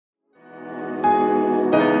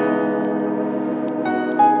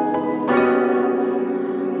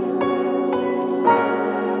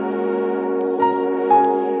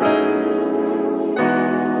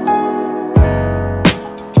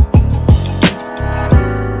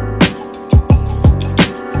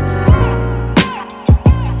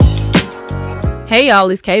Hey y'all,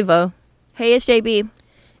 it's Kavo. Hey, it's JB.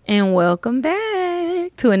 And welcome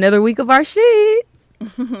back to another week of our shit.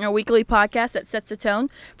 A weekly podcast that sets the tone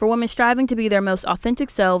for women striving to be their most authentic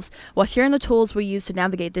selves while sharing the tools we use to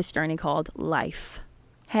navigate this journey called life.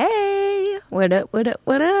 Hey! What up, what up,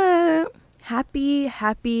 what up?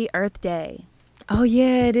 Happy Earth Day. Oh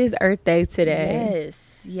yeah, it is Earth Day today.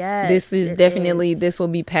 Yes. This is definitely, this will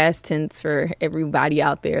be past tense for everybody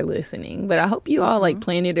out there listening. But I hope you all like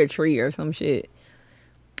planted a tree or some shit.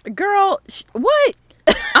 Girl, what?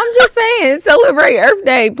 I'm just saying, celebrate Earth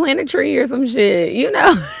Day, plant a tree or some shit, you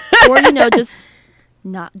know. Or, just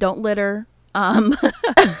don't litter.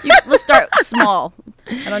 Let's start small.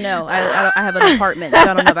 I don't know. I have an apartment, so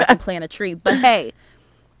I don't know if I can plant a tree. But hey,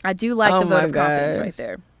 I do like the vote of confidence right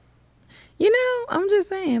there. I'm just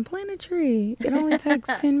saying, plant a tree. It only takes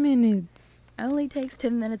 10 minutes. It only takes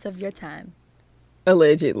 10 minutes of your time.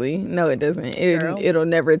 Allegedly. No, it doesn't. It'll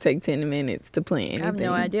never take 10 minutes to plant anything. I have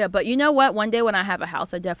no idea. But you know what? One day when I have a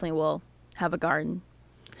house, I definitely will have a garden.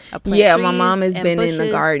 Yeah, my mom has been in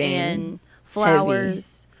the garden. And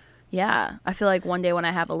flowers. Heavy. Yeah. I feel like one day when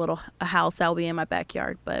I have a house, that'll be in my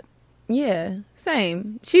backyard. But yeah,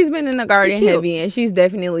 same. She's been in the garden heavy, and she's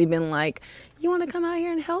definitely been like, you want to come out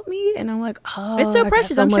here and help me? And I'm like, oh, it's so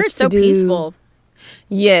precious. I'm sure it's so peaceful.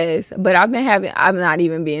 Yes, but I'm not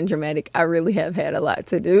even being dramatic. I really have had a lot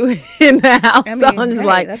to do in the house. So I'm just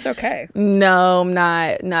like, that's okay. No, I'm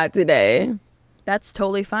not today. That's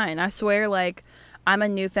totally fine. I swear, I'm a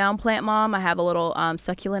newfound plant mom. I have a little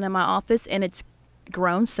succulent in my office, and it's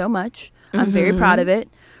grown so much. I'm very proud of it.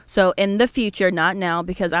 So in the future, not now,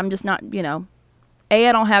 because I'm just not, A,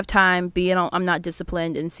 I don't have time. B, I'm not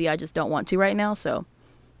disciplined. And C, I just don't want to right now. So,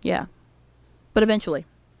 yeah. But eventually,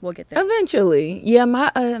 we'll get there. Eventually. Yeah,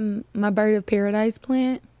 my bird of paradise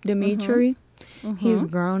plant, Dimitri, he's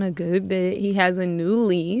grown a good bit. He has a new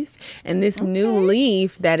leaf. And this new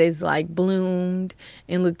leaf that is bloomed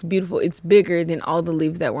and looks beautiful, it's bigger than all the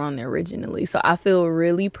leaves that were on there originally. So I feel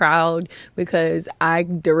really proud because I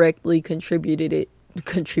directly contributed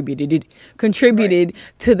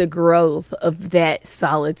to the growth of that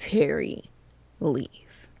solitary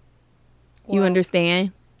leaf. Well, you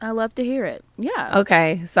understand? I love to hear it. Yeah.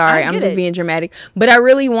 Okay. Sorry. I'm just being dramatic. But I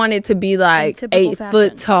really want it to be 8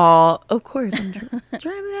 foot tall. Of course, I'm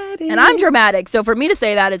dramatic. And I'm dramatic. So for me to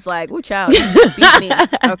say that, it's like, ooh, child, you beat me.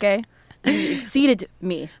 Okay? You exceeded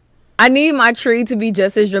me. I need my tree to be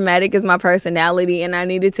just as dramatic as my personality, and I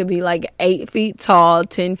need it to be 8 feet tall,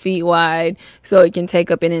 10 feet wide, so it can take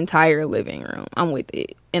up an entire living room. I'm with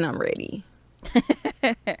it, and I'm ready.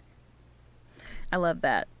 I love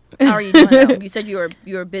that. How are you doing now? You said you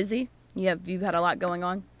were busy? You've had a lot going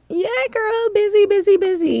on? Yeah, girl, busy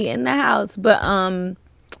in the house. But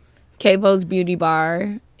Kavo's Beauty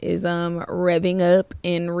Bar is revving up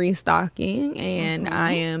and restocking, and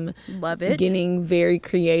I am getting very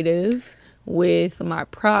creative with my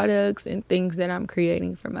products and things that I'm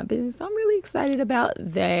creating for my business. So I'm really excited about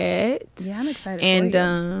that. Yeah, I'm excited and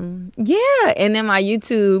for you. And then my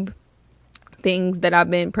YouTube things that I've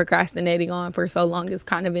been procrastinating on for so long is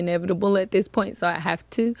kind of inevitable at this point, so I have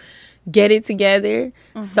to get it together.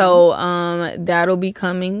 So that'll be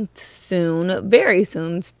coming soon, very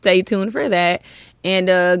soon. Stay tuned for that. And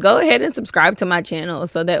go ahead and subscribe to my channel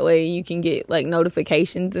so that way you can get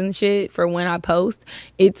notifications and shit for when I post.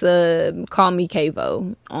 It's Call Me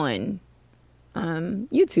Kavo on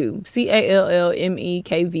YouTube.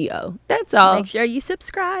 CALLMEKVO. That's all. Make sure you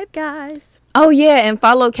subscribe, guys. Oh yeah, and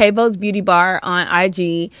follow Kavo's Beauty Bar on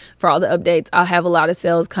IG for all the updates. I'll have a lot of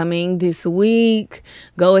sales coming this week.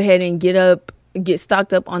 Go ahead and get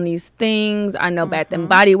stocked up on these things. I know Bath and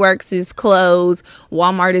Body Works is closed.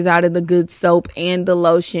 Walmart is out of the good soap and the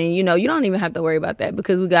lotion. You don't even have to worry about that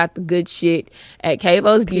because we got the good shit at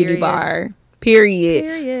Kavo's Beauty Bar.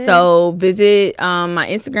 Period. So visit my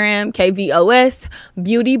Instagram, KVOS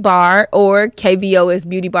Beauty Bar, or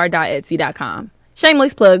kvosbeautybar.etsy.com.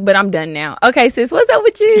 Shameless plug, but I'm done now. Okay, sis, what's up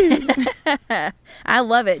with you? I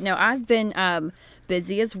love it. No, I've been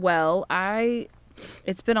busy as well.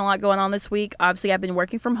 It's been a lot going on this week. Obviously, I've been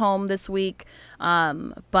working from home this week,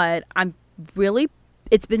 but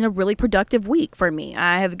it's been a really productive week for me.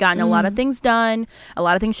 I have gotten a lot of things done, a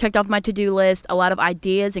lot of things checked off my to-do list, a lot of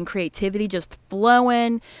ideas and creativity just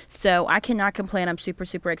flowing. So I cannot complain. I'm super,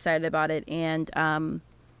 super excited about it. And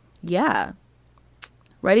yeah.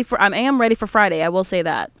 I am ready for Friday. I will say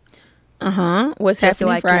that. What's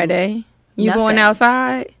happening Friday? You going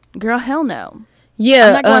outside? Girl, hell no. Yeah,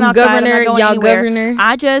 I'm not going outside. Governor, I'm not going anywhere. Governor.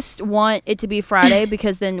 I just want it to be Friday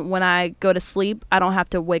because then when I go to sleep, I don't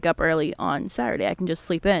have to wake up early on Saturday. I can just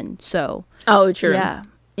sleep in. So. Oh, true. Yeah.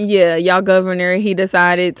 Yeah, y'all governor, he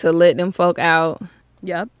decided to let them folk out.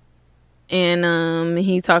 Yep. And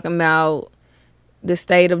he's talking about the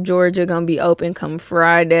state of Georgia gonna be open come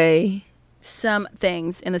Friday. Some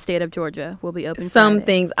things in the state of Georgia will be open. Some Friday.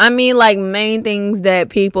 things. I mean, like, main things that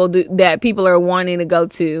people do, that people are wanting to go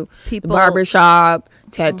to. The barbershop,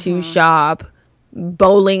 tattoo shop,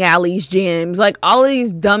 bowling alleys, gyms, like all of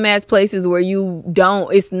these dumbass places where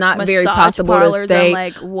it's not massage very possible to stay. I'm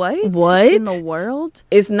like, what? What in the world?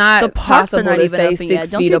 It's not the parks possible are not to even stay open 6 yet.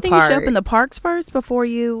 Don't feet you think apart. you should open the parks first before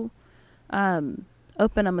you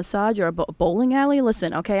open a massage or a bowling alley?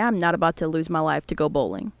 Listen, okay, I'm not about to lose my life to go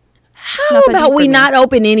bowling. How about we not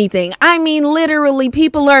open anything? I mean, literally,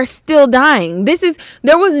 people are still dying.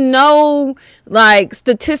 There was no, like,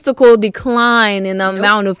 statistical decline in the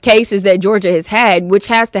amount of cases that Georgia has had, which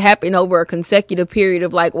has to happen over a consecutive period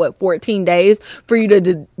of, like, 14 days for you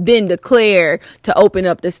to then declare to open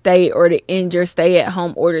up the state or to end your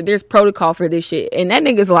stay-at-home order. There's protocol for this shit. And that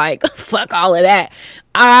nigga's like, fuck all of that.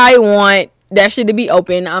 I want that shit to be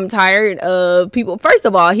open. I'm tired of people. First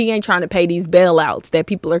of all, he ain't trying to pay these bailouts that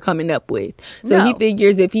people are coming up with. So he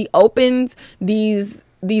figures if he opens these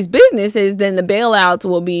businesses, then the bailouts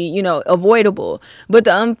will be, avoidable. But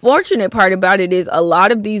the unfortunate part about it is a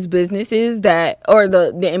lot of these businesses or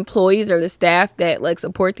the employees or the staff that like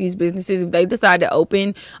support these businesses, if they decide to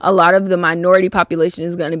open, a lot of the minority population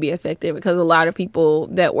is going to be affected because a lot of people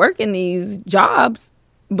that work in these jobs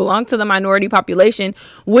belong to the minority population,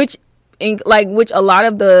 which a lot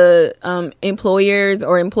of the employers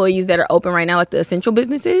or employees that are open right now, like the essential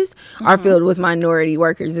businesses, are filled with minority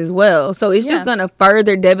workers as well. So it's just going to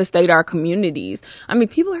further devastate our communities. I mean,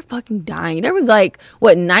 people are fucking dying. There was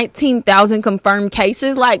 19,000 confirmed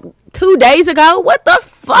cases 2 days ago. What the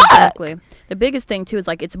fuck? Exactly. The biggest thing too is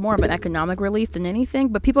it's more of an economic relief than anything,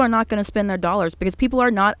 but people are not going to spend their dollars because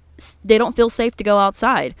they don't feel safe to go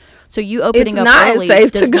outside. So you opening up early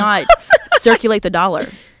does not circulate the dollar.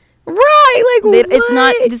 Right,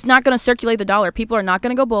 it's not going to circulate the dollar. People are not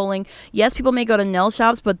going to go bowling. Yes, people may go to nail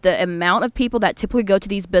shops, but the amount of people that typically go to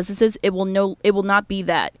these businesses, it will not be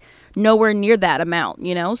that, nowhere near that amount.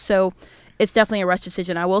 So it's definitely a rush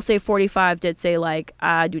decision. I will say 45 did say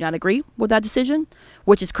I do not agree with that decision,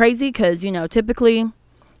 which is crazy because typically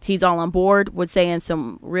he's all on board with saying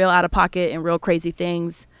some real out of pocket and real crazy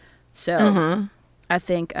things. So I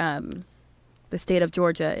think the state of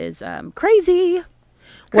Georgia is crazy.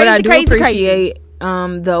 What I do appreciate,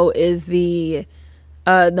 though, is the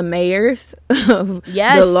mayors of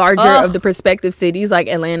the larger of the prospective cities like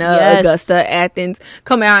Atlanta, Augusta, Athens,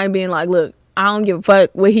 come out and being like, look, I don't give a fuck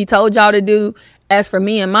what he told y'all to do. As for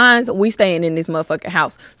me and mine, we staying in this motherfucking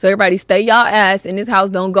house. So everybody stay y'all ass in this house.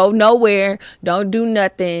 Don't go nowhere. Don't do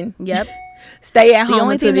nothing. Yep. Stay at home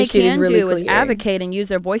until this shit is really clear. The only thing they can do is advocate and use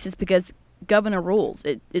their voices because governor rules.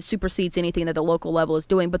 It supersedes anything that the local level is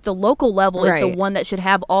doing, but the local level is the one that should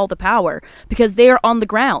have all the power because they're on the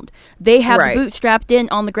ground. They have the boots strapped in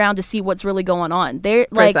on the ground to see what's really going on. They're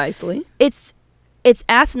precisely. It's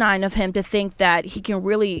asinine of him to think that he can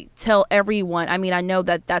really tell everyone. I mean, I know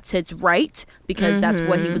that that's his right because that's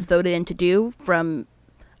what he was voted in to do from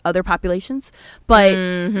other populations, but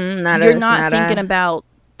you're not thinking about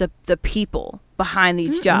the people behind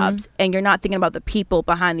these jobs, and you're not thinking about the people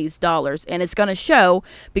behind these dollars. And it's going to show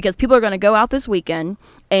because people are going to go out this weekend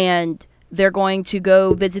and they're going to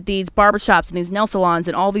go visit these barbershops and these nail salons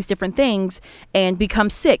and all these different things and become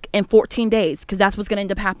sick in 14 days because that's what's going to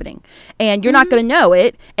end up happening. And you're not going to know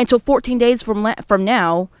it until 14 days from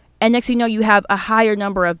now. And next thing you know, you have a higher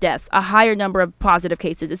number of deaths, a higher number of positive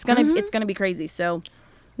cases. It's gonna be crazy. So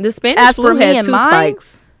the Spanish flu had 2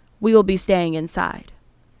 spikes. We will be staying inside.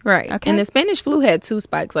 Right. Okay. And the Spanish flu had 2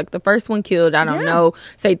 spikes. Like the first one killed, I don't know,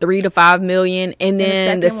 say 3 to 5 million. And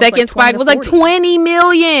then the second spike was 20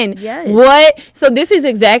 million. Yes. What? So this is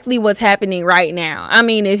exactly what's happening right now. I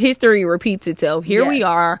mean, if history repeats itself, here we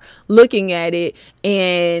are looking at it,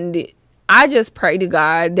 and I just pray to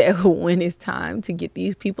God that when it's time to get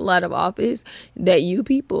these people out of office, that you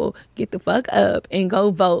people get the fuck up and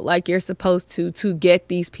go vote like you're supposed to get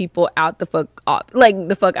these people out the fuck off,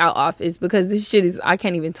 the fuck out office, because this shit is, I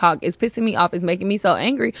can't even talk. It's pissing me off. It's making me so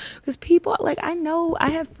angry because people, I know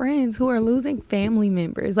I have friends who are losing family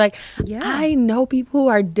members. I know people who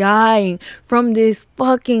are dying from this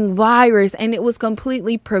fucking virus, and it was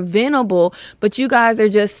completely preventable, but you guys are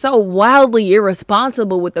just so wildly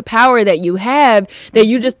irresponsible with the power that you have that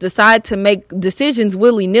you just decide to make decisions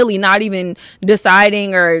willy-nilly, not even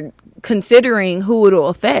deciding or considering who it'll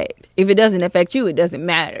affect. If it doesn't affect you, it doesn't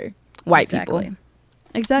matter. White people.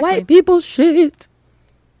 Exactly. White people shit.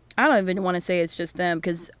 I don't even want to say it's just them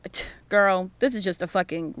because, girl, this is just a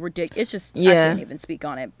fucking ridiculous. It's just, I Yeah. can't even speak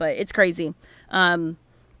on it, but it's crazy.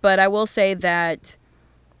 But I will say that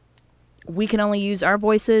we can only use our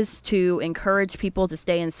voices to encourage people to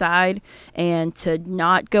stay inside and to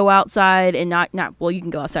not go outside and not, well, you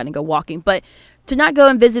can go outside and go walking, but to not go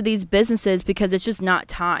and visit these businesses because it's just not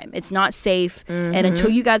time. It's not safe. And until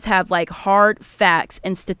you guys have like hard facts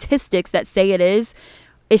and statistics that say it is,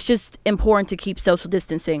 it's just important to keep social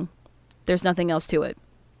distancing. There's nothing else to it.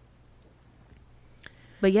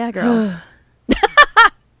 But yeah, girl.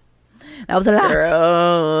 That was a lot.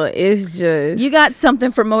 Girl, it's just... You got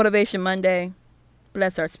something for Motivation Monday?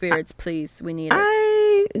 Bless our spirits, please. We need it.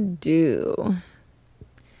 I do.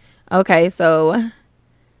 Okay, so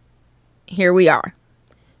here we are.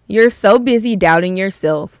 You're so busy doubting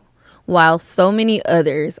yourself while so many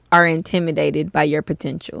others are intimidated by your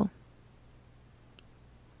potential.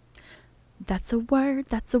 That's a word.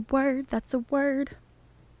 That's a word. That's a word.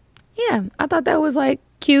 Yeah, I thought that was like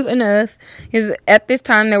cute enough because at this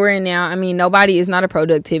time that we're in now, I mean, nobody is not a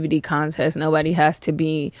productivity contest. Nobody has to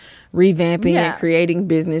be revamping and creating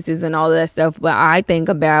businesses and all that stuff. But I think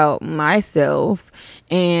about myself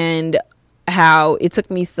and how it took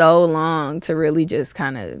me so long to really just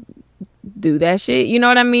kind of do that shit. You know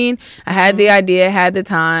what I mean? I had the idea, had the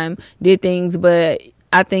time, did things, but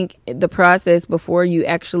I think the process before you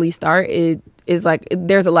actually start is like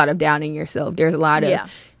there's a lot of doubting yourself. There's a lot of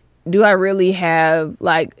do I really have,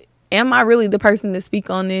 like, am I really the person to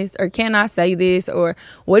speak on this? Or can I say this? Or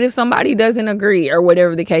what if somebody doesn't agree? Or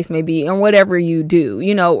whatever the case may be. And whatever you do,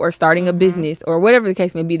 you know, or starting a business or whatever the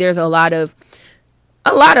case may be. There's a lot of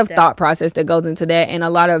thought process that goes into that and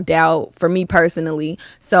a lot of doubt for me personally.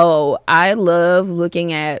 So I love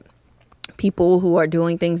looking at people who are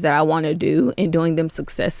doing things that I want to do and doing them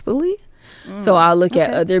successfully. So I'll look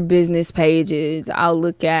at other business pages. I'll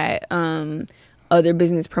look at other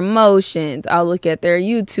business promotions. I'll look at their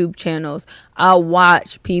YouTube channels. I'll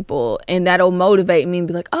watch people and that'll motivate me and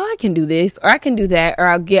be like, oh, I can do this or I can do that. Or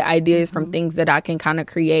I'll get ideas from things that I can kind of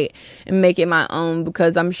create and make it my own,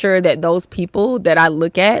 because I'm sure that those people that I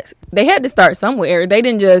look at, they had to start somewhere. They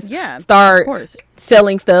didn't just start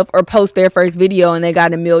selling stuff or post their first video and they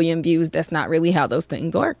got 1 million views. That's not really how those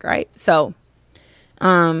things work, right? So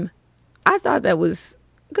I thought that was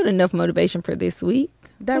good enough motivation for this week.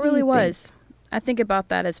 That really was. I think about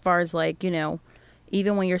that as far as like, you know,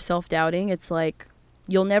 even when you're self-doubting, it's like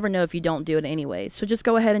you'll never know if you don't do it anyway. So just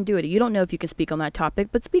go ahead and do it. You don't know if you can speak on that topic,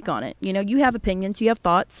 but speak on it. You know, you have opinions, you have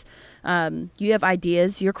thoughts, you have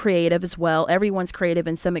ideas, you're creative as well. Everyone's creative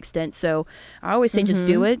in some extent. So I always say just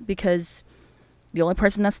do it, because the only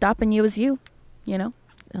person that's stopping you is you, you know?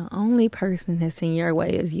 The only person that's in your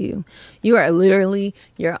way is you. You are literally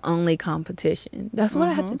your only competition. That's what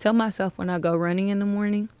I have to tell myself when I go running in the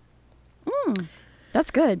morning. That's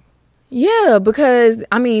good. Yeah, because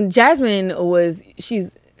I mean, Jasmine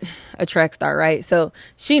she's a track star, right? So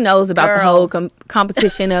she knows about the whole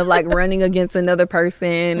competition of like running against another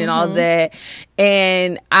person and all that.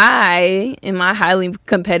 And I, in my highly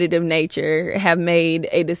competitive nature, have made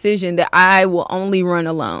a decision that I will only run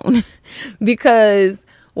alone because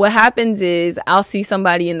what happens is I'll see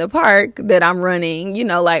somebody in the park that I'm running, you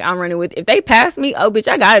know, like I'm running with. If they pass me, oh, bitch,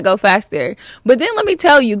 I got to go faster. But then let me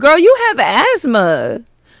tell you, girl, you have asthma.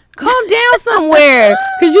 Calm down somewhere,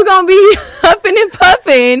 because you're going to be huffing and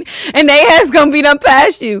puffing and they ass going to be done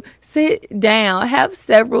past you. Sit down. Have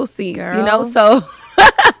several seats, girl. You know, so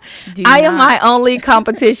I am my only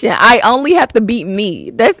competition. I only have to beat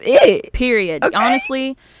me. That's it. Period. Okay?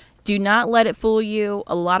 Honestly, do not let it fool you.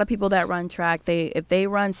 A lot of people that run track, if they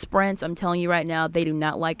run sprints, I'm telling you right now, they do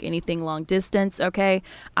not like anything long distance, okay?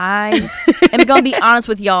 I am going to be honest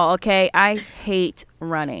with y'all, okay? I hate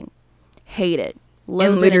running. Hate it.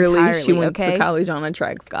 And literally, she went to college on a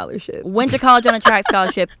track scholarship. Went to college on a track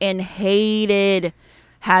scholarship and hated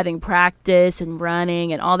having practice and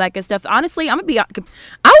running and all that good stuff. Honestly, I'm gonna be. I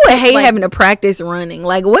would hate having to practice running.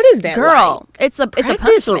 Like, what is that, girl? Like? It's a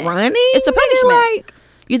punishment. Running. It's a punishment. Like,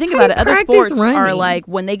 you think about it. Other sports are like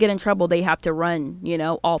when they get in trouble, they have to run. You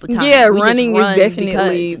know, all the time. Yeah, running is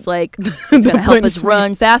definitely it's like it's gonna help us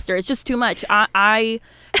run faster. It's just too much. I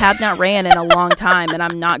have not ran in a long time, and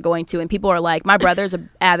I'm not going to. And people are like, my brother's an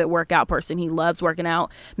avid workout person. He loves working out.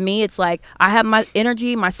 Me, it's like I have my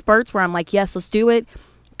energy, my spurts where I'm like, yes, let's do it.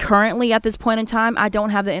 Currently, at this point in time, I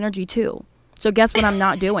don't have the energy to. So guess what I'm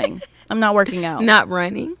not doing? I'm not working out. Not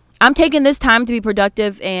running. I'm taking this time to be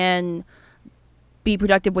productive and be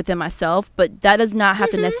productive within myself, but that does not have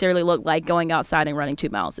to necessarily look like going outside and running 2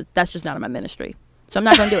 miles. That's just not in my ministry. So I'm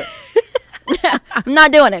not going to do it. I'm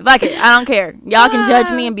not doing it. Fuck it. I don't care. Y'all can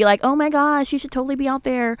judge me and be like, oh my gosh, you should totally be out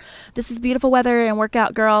there. This is beautiful weather and work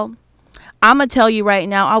out, girl. I'm going to tell you right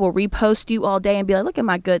now, I will repost you all day and be like, look at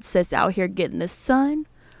my good sis out here getting the sun,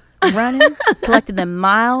 running, collecting them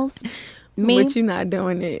miles. Me? But you're not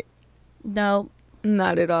doing it. No.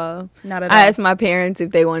 Not at all. Not at all. I asked my parents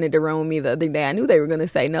if they wanted to run with me the other day. I knew they were going to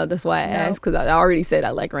say no. That's why I asked, because I already said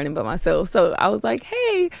I like running by myself. So I was like,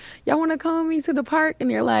 hey, y'all want to come with me to the park? And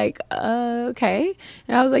they're like, okay.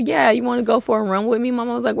 And I was like, yeah, you want to go for a run with me?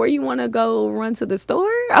 Mama was like, where you want to go run to the store?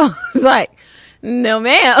 I was like, no,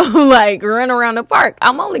 ma'am. Like, run around the park.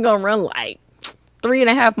 I'm only going to run like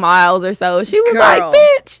 3.5 miles or so. She was like,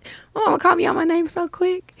 bitch, oh, call me out my name so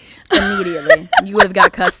quick. Immediately. You would have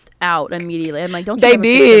got cussed out immediately. I'm like, don't you they ever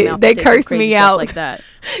did. They cursed me out like that.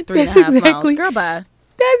 3.5 exactly, miles. Girl, bye.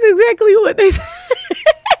 That's exactly what they said.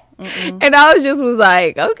 And I was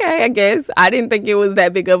like, okay, I guess. I didn't think it was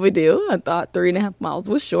that big of a deal. I thought 3.5 miles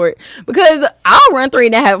was short, because I'll run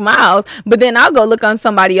 3.5 miles, but then I'll go look on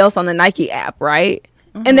somebody else on the Nike app, right?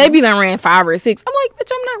 And they be done ran 5 or 6. I'm like,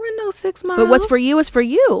 bitch, I'm not running no 6 miles. But what's for you is for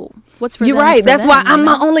you. What's for you're them right. is for That's them, why I'm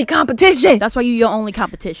my only competition. That's why you're your only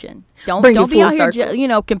competition. Don't Bring it be out full here,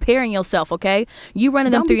 circle. Comparing yourself. Okay, you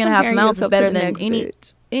running them Don't be 3.5 comparing miles is yourself better to the than next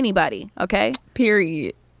bitch. anybody. Okay,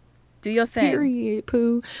 Period. do your thing. Period.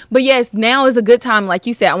 Poo. But yes, now is a good time. Like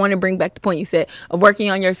you said, I want to bring back the point you said of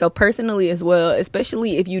working on yourself personally as well,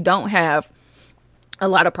 especially if you don't have a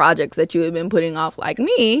lot of projects that you have been putting off, like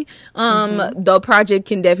me. The project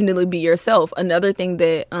can definitely be yourself. Another thing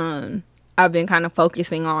that I've been kind of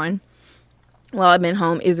focusing on while I've been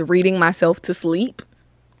home is reading myself to sleep.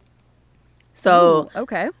 So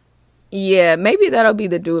okay, yeah, maybe that'll be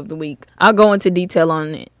the do of the week. I'll go into detail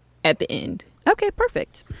on it at the end. okay,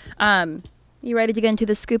 perfect. You ready to get into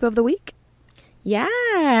the scoop of the week?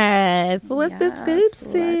 Yes. What's the scoop,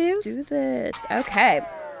 sis? Let's do this. Okay.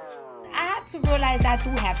 I have to realize I do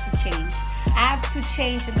have to change. I have to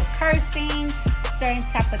change in the cursing, certain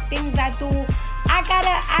type of things I do.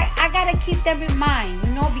 I gotta keep them in mind,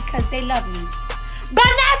 because they love me. But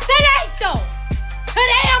not today, though.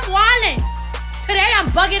 Today I'm wildin'. Today I'm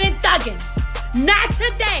bugging and thugging. Not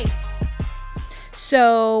today.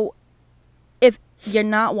 So, if you're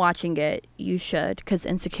not watching it, you should, because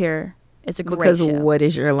Insecure is a great Because show. what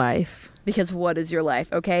is your life? Because what is your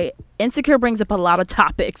life? Okay, Insecure brings up a lot of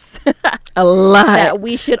topics A lot. that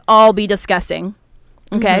we should all be discussing.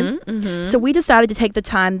 Okay, so we decided to take the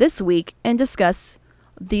time this week and discuss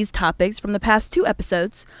these topics from the past 2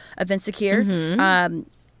 episodes of Insecure.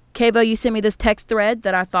 Kavo, you sent me this text thread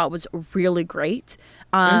that I thought was really great.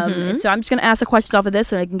 And so I'm just going to ask the questions off of this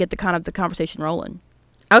so I can get the conversation rolling.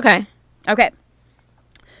 Okay. Okay.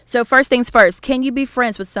 So first things first, can you be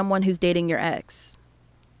friends with someone who's dating your ex?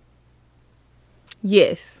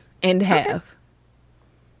 Yes. And have.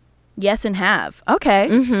 Yes, and have. Okay.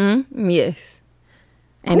 Yes.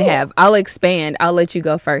 And Cool. have. I'll expand. I'll let you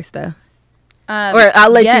go first, though. Or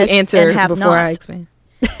I'll let yes, you answer and have before not. I expand.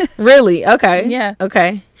 Really? Okay. Yeah.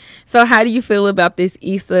 Okay. So how do you feel about this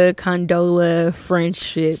Issa Condola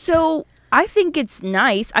friendship? So I think it's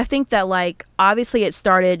nice. I think that, like, obviously it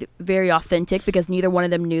started very authentic because neither one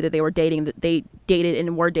of them knew that they were dating. That they dated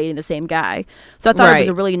and were dating the same guy. So I thought it was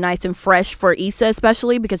a really nice and fresh for Issa,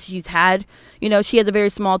 especially because she's had, she has a very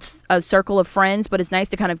small circle of friends, but it's nice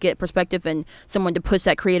to kind of get perspective and someone to push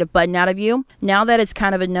that creative button out of you. Now that it's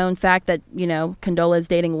kind of a known fact that, Condola is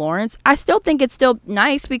dating Lawrence, I still think it's still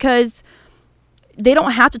nice because they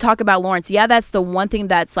don't have to talk about Lawrence. Yeah, that's the one thing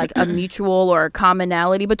that's like a mutual or a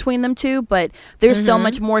commonality between them two, but there's so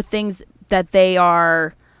much more things that they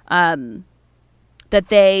are, that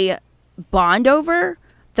they bond over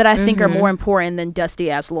that I think are more important than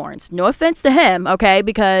dusty ass Lawrence. No offense to him, okay,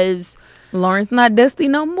 because Lawrence not dusty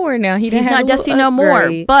no more now. He's not dusty no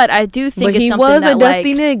more. But I do think but it's he something was that, a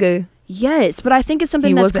dusty nigga. Yes, but I think it's something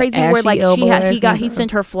He that's was an crazy where like ashy elbow ass he nigga.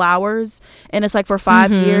 sent her flowers and it's like for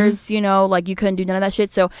 5 years, like you couldn't do none of that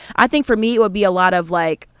shit. So I think for me it would be a lot of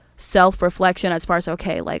like self-reflection as far as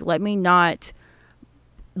okay, like let me not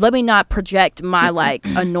project my like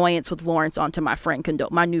annoyance with Lawrence onto my friend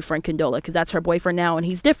my new friend Condola, because that's her boyfriend now and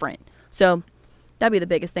he's different. So that'd be the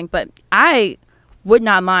biggest thing. But I would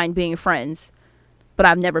not mind being friends, but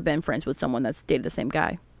I've never been friends with someone that's dated the same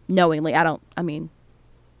guy knowingly.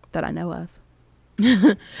 That I know of.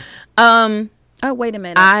 Oh, wait a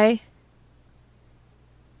minute.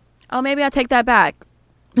 Maybe I take that back.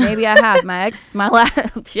 Maybe I have my ex, my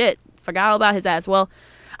last shit. Forgot all about his ass. Well,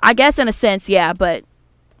 I guess in a sense, yeah, but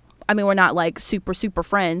I mean, we're not like super, super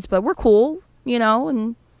friends, but we're cool,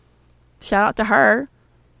 and shout out to her.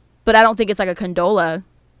 But I don't think it's like a Condola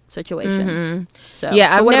situation. So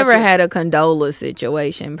Yeah, I've but what about never you? had a condola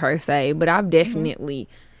situation per se, but I've definitely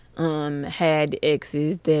had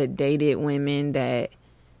exes that dated women that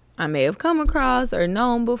I may have come across or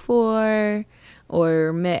known before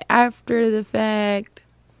or met after the fact.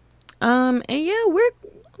 And yeah, we're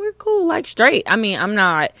cool, like straight. I mean, I'm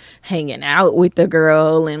not hanging out with the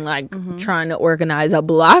girl and like trying to organize a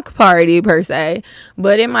block party per se,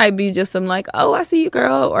 but it might be just some like, oh, I see you,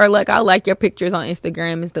 girl, or like I like your pictures on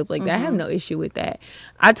Instagram and stuff like that. I have no issue with that.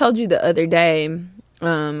 I told you the other day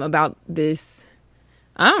about this.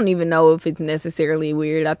 I don't even know if it's necessarily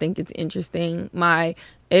weird. I think it's interesting. My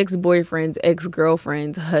ex-boyfriend's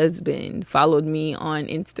ex-girlfriend's husband followed me on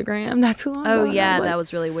Instagram not too long ago. Oh and I yeah, was like, that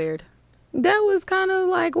was really weird. that was kind of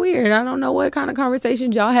like weird. I don't know what kind of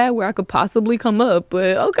conversations y'all had where I could possibly come up,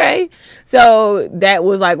 but okay. So that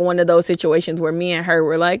was like one of those situations where me and her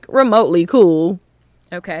were like remotely cool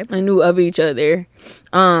Okay. and knew of each other.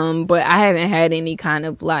 But I haven't had any kind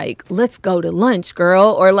of like, let's go to lunch,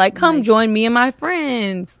 girl, or like come join me and my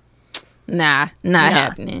friends. Not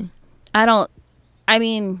happening. I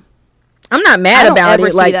mean, I'm not I mad don't about ever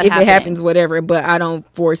it. see Like that if happening. it happens, whatever. But I don't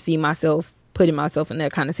foresee myself putting myself in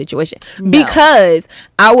that kind of situation No. because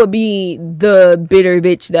I would be the bitter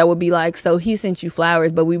bitch that would be like, so he sent you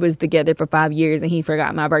flowers, but we was together for 5 years and he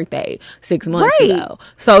forgot my birthday 6 months Right. ago.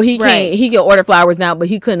 So he can't. Right. He can order flowers now, but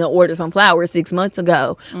he couldn't order some flowers 6 months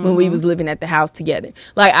ago when we was living at the house together.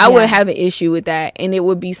 Like I would have an issue with that, and it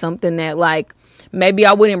would be something that like maybe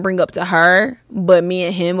I wouldn't bring up to her, but me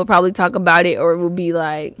and him would probably talk about it, or it would be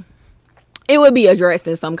like. It would be addressed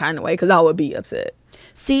in some kind of way because I would be upset.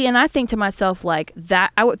 see, and I think to myself like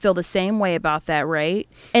that, I would feel the same way about that, right?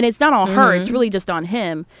 And it's not on her; it's really just on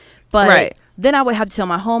him. But Right. then I would have to tell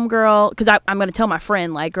my homegirl because I'm going to tell my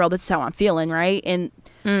friend like, "Girl, this is how I'm feeling," right? And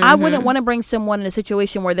I wouldn't want to bring someone in a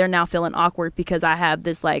situation where they're now feeling awkward because I have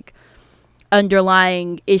this like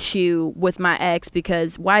underlying issue with my ex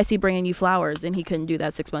because why is he bringing you flowers and he couldn't do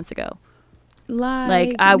that 6 months ago?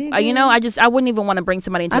 Like I wouldn't even want to bring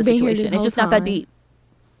somebody into I've a been here situation. this It's whole just not that time. deep.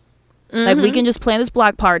 Like we can just plan this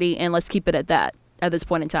block party and let's keep it at that at this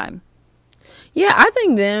point in time. Yeah, I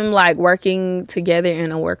think them like working together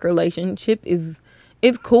in a work relationship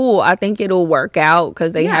it's cool. I think it'll work out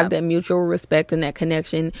because they have that mutual respect and that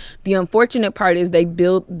connection. The unfortunate part is they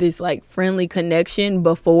built this like friendly connection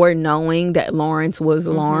before knowing that Lawrence was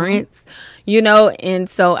Lawrence, you know? And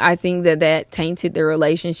so I think that tainted the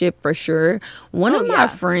relationship for sure. One of my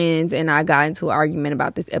friends and I got into an argument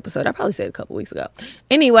about this episode. I probably said it a couple weeks ago.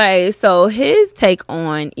 Anyway, so his take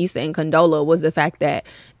on Issa and Condola was the fact that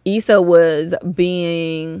Issa was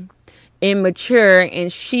being immature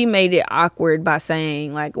and she made it awkward by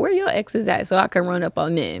saying like, where your exes at so I can run up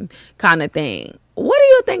on them kind of thing. What do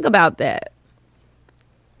you think about that?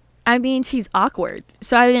 I mean, she's awkward,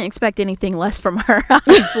 so I didn't expect anything less from her,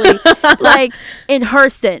 honestly. Like, in her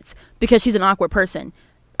sense, because she's an awkward person.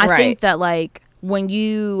 I think that, like, when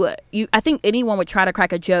I think anyone would try to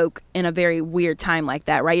crack a joke in a very weird time like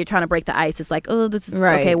that, right? You're trying to break the ice. It's like, oh, this is,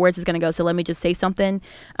 okay, where's this going to go? So let me just say something.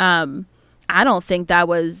 I don't think that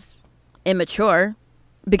was immature.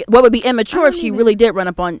 What would be immature if she really did run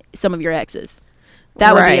up on some of your exes?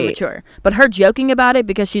 That would be immature. But her joking about it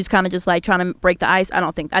because she's kind of just like trying to break the ice,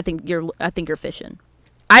 I think you're fishing.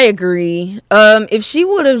 I agree. If she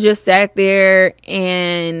would have just sat there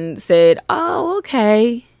and said, "Oh,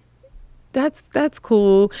 okay, that's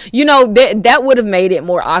cool," you know, that would have made it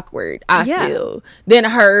more awkward. I feel than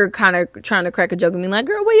her kind of trying to crack a joke and be like,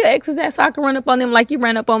 "Girl, where your exes at so I can run up on them like you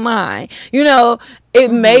ran up on mine." You know, it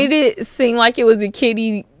made it seem like it was a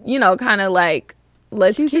kiddie. You know, kind of like.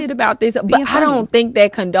 Let's kid about this, but I don't think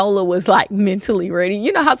that Condola was like mentally ready.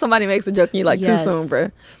 You know how somebody makes a joke and you're like, too soon, bro.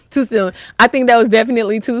 Too soon. I think that was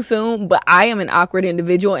definitely too soon, but I am an awkward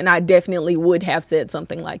individual and I definitely would have said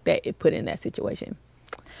something like that if put in that situation.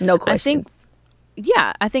 No questions.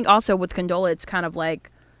 I think also with Condola, it's kind of like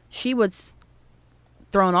she was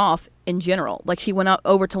thrown off in general. Like she went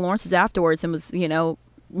over to Lawrence's afterwards and was, you know,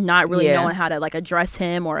 not really knowing how to like address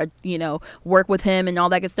him or you know work with him and all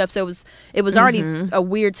that good stuff. So it was already a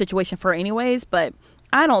weird situation for her anyways. But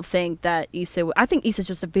I don't think that I think Issa's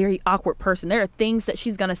just a very awkward person. There are things that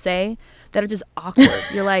she's gonna say that are just awkward.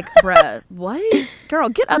 You're like, bruh, what? Girl,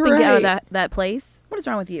 get up and get out of that place. What is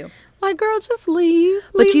wrong with you? Like, girl, just leave.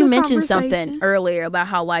 But you mentioned something earlier about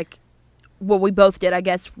how like what we both did, I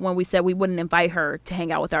guess, when we said we wouldn't invite her to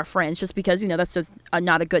hang out with our friends just because, you know, that's just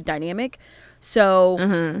not a good dynamic.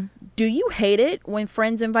 So do you hate it when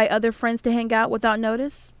friends invite other friends to hang out without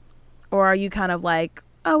notice? Or are you kind of like,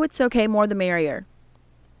 oh, it's okay, more the merrier?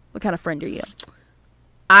 What kind of friend are you?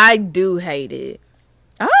 I do hate it.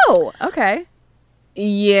 Oh, okay.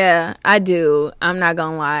 Yeah, I do. I'm not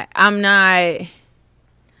gonna lie. I'm not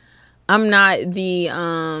the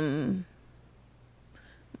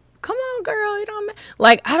come on girl, you don't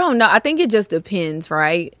like, I don't know. I think it just depends,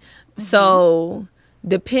 right? Mm-hmm. So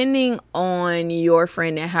depending on your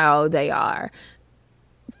friend and how they are.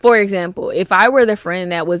 For example, if I were the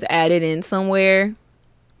friend that was added in somewhere,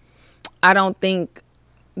 I don't think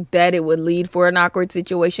that it would lead for an awkward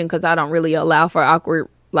situation, because I don't really allow for awkward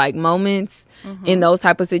like moments. Mm-hmm. In those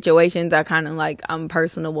type of situations. I kind of like, I'm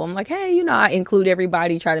personable. I'm like, hey, you know, I include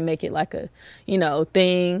everybody, try to make it like a, you know,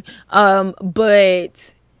 thing.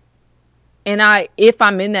 But if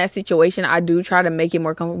I'm in that situation, I do try to make it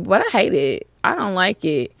more comfortable, but I hate it. I don't like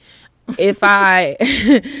it. If I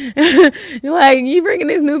like, you bringing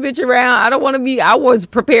this new bitch around, I was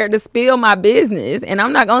prepared to spill my business, and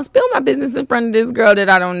I'm not gonna spill my business in front of this girl that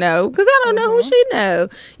I don't know, because I don't know who she know,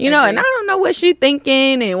 you know, and I don't know what she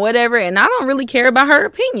thinking and whatever, and I don't really care about her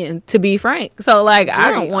opinion, to be frank. So like, I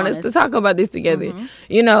don't want us to talk about this together,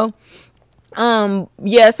 you know.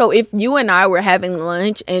 Yeah, so if you and I were having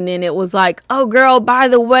lunch and then it was like, oh girl, by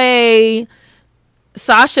the way,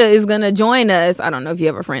 Sasha is gonna join us. I don't know if you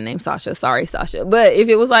have a friend named Sasha. Sorry, Sasha. But if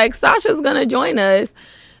it was like, Sasha's gonna join us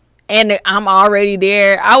and I'm already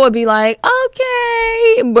there, I would be like,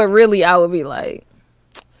 okay. But really, I would be like,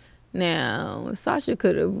 now, Sasha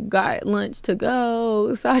could have got lunch to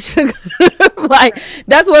go. Sasha could have, like,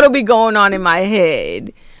 that's what'll be going on in my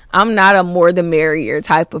head. I'm not a more the merrier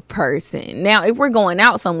type of person. Now, if we're going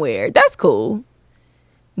out somewhere, that's cool.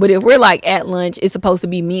 But if we're like at lunch, it's supposed to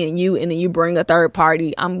be me and you, and then you bring a third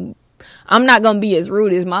party, I'm not gonna be as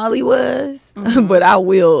rude as Molly was, but I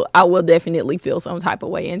will definitely feel some type of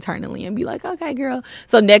way internally and be like, okay, girl.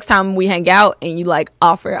 So next time we hang out and you like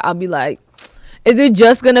offer, I'll be like, is it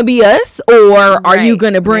just gonna be us, or are you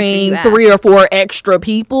gonna bring 3 or 4 extra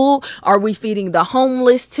people? Are we feeding the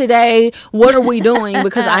homeless today? What are we doing?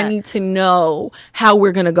 Because I need to know how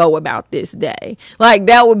we're gonna go about this day. Like,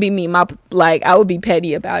 that would be me. I would be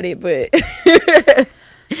petty about it, but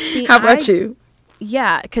see, how about you?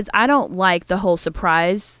 Yeah, because I don't like the whole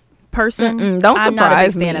surprise person. Don't I'm not a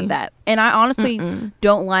big surprise me. fan of that, and I honestly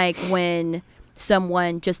don't like when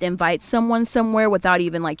someone just invites someone somewhere without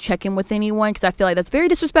even like checking with anyone, because I feel like that's very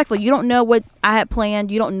disrespectful. You don't know what I had planned.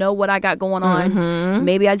 You don't know what I got going on.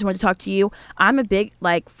 Maybe I just wanted to talk to you. I'm a big,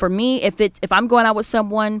 like, for me, if I'm going out with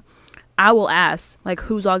someone, I will ask, like,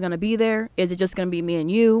 who's all gonna be there? Is it just gonna be me and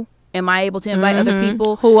you? Am I able to invite other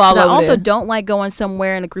people? Who all over I also there? don't like going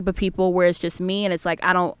somewhere in a group of people where it's just me, and it's like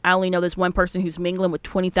I only know this one person who's mingling with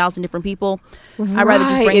 20,000 different people. I'd rather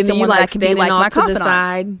just bring someone that can be like my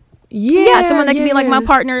confidant. Yeah, someone that can be like my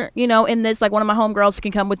partner, you know, in this, like one of my homegirls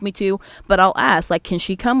can come with me too. But I'll ask, like, can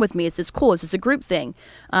she come with me? Is this cool? Is this a group thing?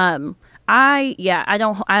 I'm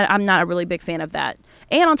not a really big fan of that.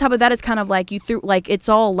 And on top of that, it's kind of like it's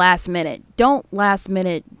all last minute. Don't last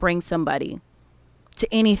minute bring somebody to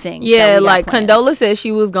anything. Yeah, like Condola said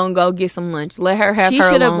she was gonna go get some lunch. Let her have her alone time.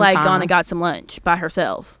 She should have like gone and got some lunch by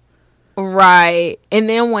herself. Right. And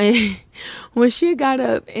then when she got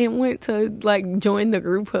up and went to like join the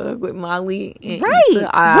group hug with Molly and Issa,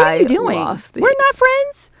 what are you doing? We're not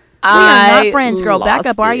friends. We are not friends, girl. Back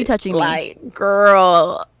up. Why are you touching me? Like,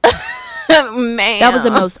 girl. Man. That was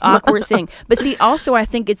the most awkward thing. But see, also I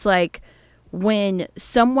think it's like when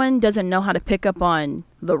someone doesn't know how to pick up on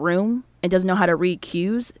the room and doesn't know how to read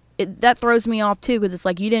cues, that throws me off too, because it's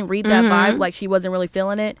like you didn't read that vibe, like she wasn't really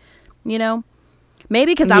feeling it, you know?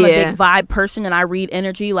 Maybe because I'm a big vibe person and I read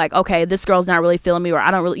energy, like, okay, this girl's not really feeling me, or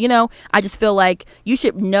I don't really, you know, I just feel like you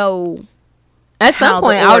should know. At some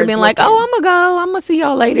point, I would have been like, oh, I'm going to see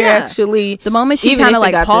y'all later, actually. The moment she kind of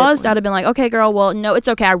like paused, I'd have been like, okay, girl, well, no, it's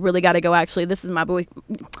okay. I really got to go, actually. This is my boy.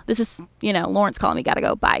 This is, you know, Lawrence calling me. Got to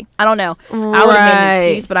go. Bye. I don't know. I would have made an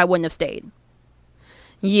excuse, but I wouldn't have stayed.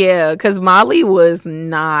 Yeah, because Molly was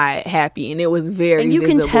not happy, and it was very And you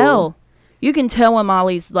visible. can tell. You can tell when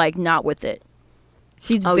Molly's, like, not with it.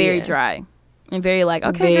 She's very dry. And very like,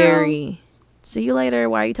 okay, girl, see you later.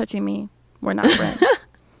 Why are you touching me? We're not friends.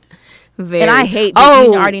 And I hate,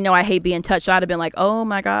 you already know I hate being touched. So I'd have been like, oh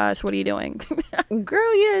my gosh, what are you doing?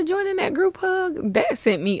 Girl, joining that group hug, that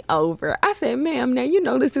sent me over. I said, ma'am, now you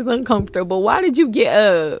know this is uncomfortable. Why did you get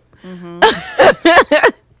up?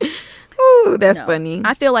 Ooh, that's funny.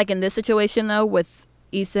 I feel like in this situation, though, with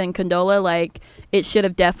Issa and Condola, like, it should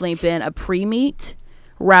have definitely been a pre-meet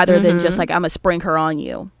rather than just like, I'm going to spring her on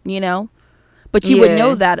you, you know? But you would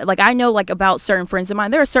know that. Like, I know, like, about certain friends of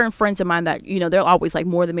mine. There are certain friends of mine that, you know, they're always like,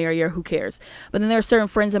 more the merrier, who cares? But then there are certain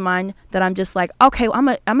friends of mine that I'm just like, okay, well, I'm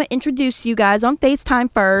gonna introduce you guys on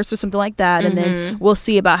FaceTime first or something like that. And then we'll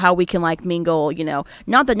see about how we can, like, mingle, you know.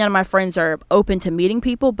 Not that none of my friends are open to meeting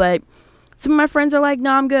people, but some of my friends are like,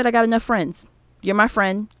 no, I'm good. I got enough friends. You're my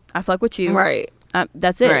friend. I fuck with you. Right.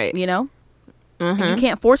 That's it, right. you know? You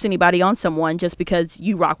can't force anybody on someone just because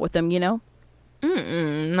you rock with them, you know?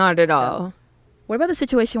 Not at all. What about the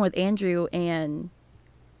situation with Andrew and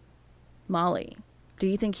Molly? Do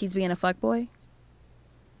you think he's being a fuckboy?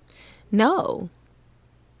 No.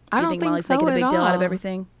 I don't think Molly's so making a big at deal out of all.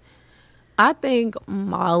 everything? I think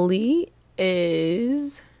Molly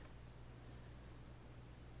is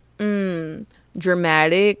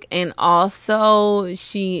dramatic, and also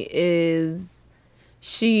she is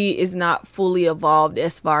not fully evolved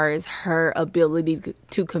as far as her ability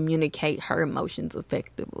to communicate her emotions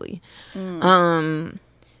effectively.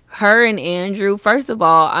 Her and Andrew, first of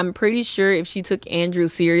all, I'm pretty sure if she took Andrew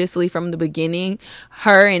seriously from the beginning,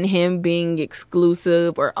 her and him being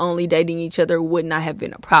exclusive or only dating each other would not have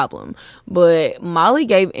been a problem. But Molly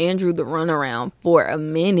gave Andrew the runaround for a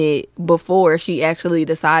minute before she actually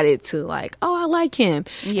decided to, like, oh, I like him.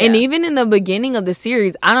 Yeah. And even in the beginning of the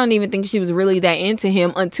series, I don't even think she was really that into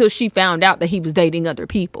him until she found out that he was dating other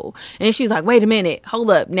people. And she's like, wait a minute,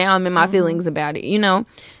 hold up, now I'm in my feelings about it, you know?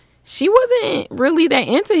 She wasn't really that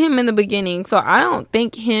into him in the beginning, so I don't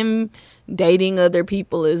think him dating other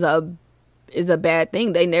people is a bad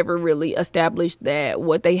thing. They never really established that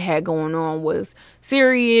what they had going on was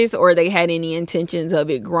serious or they had any intentions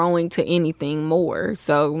of it growing to anything more.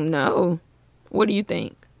 So no. What do you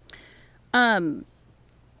think?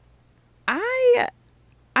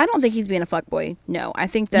 I don't think he's being a fuckboy. No, I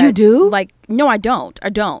think that you do. Like, no, I don't.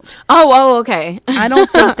 Oh, okay. I don't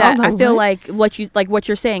think that. I feel like what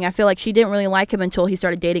you're saying. I feel like she didn't really like him until he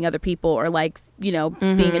started dating other people or, like, you know,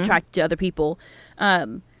 being attracted to other people. I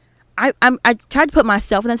tried to put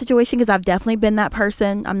myself in that situation because I've definitely been that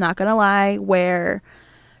person. I'm not gonna lie, where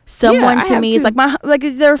someone to me is like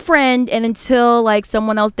is their friend, and until, like,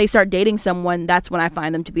 someone else, they start dating someone, that's when I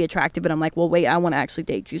find them to be attractive, and I'm like, well, wait, I want to actually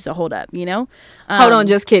date you, so hold up, you know. Hold on,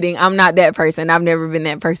 just kidding. I'm not that person. I've never been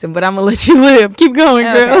that person, but I'm gonna let you live. Keep going,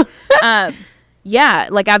 girl. Okay. Yeah,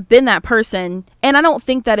 like, I've been that person, and I don't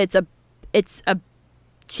think that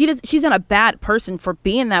she's not a bad person for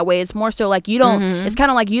being that way. It's more so like you don't it's kind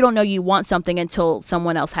of like you don't know you want something until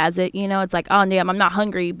someone else has it, you know. It's like, oh damn, I'm not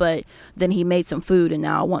hungry, but then he made some food and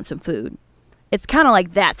now I want some food. It's kind of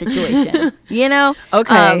like that situation. You know.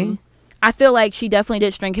 Okay. I feel like she definitely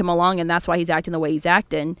did string him along, and that's why he's acting the way he's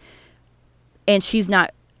acting, and she's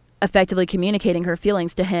not effectively communicating her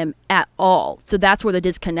feelings to him at all. So that's where the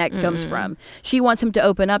disconnect comes from. She wants him to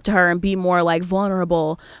open up to her and be more, like,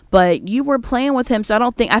 vulnerable, but you were playing with him. So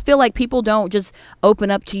I feel like people don't just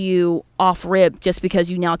open up to you off rip just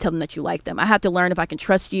because you now tell them that you like them. I have to learn if I can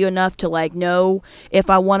trust you enough to, like, know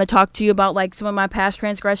if I want to talk to you about, like, some of my past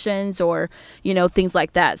transgressions or, you know, things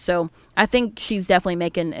like that. So I think she's definitely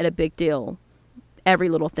making it a big deal, every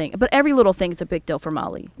little thing. But every little thing is a big deal for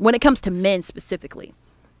Molly when it comes to men specifically.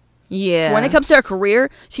 Yeah. When it comes to her career,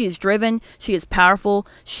 she is driven. She is powerful.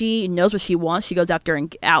 She knows what she wants. She goes after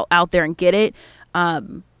and out there and get it.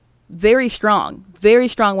 Very strong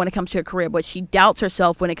when it comes to her career, but she doubts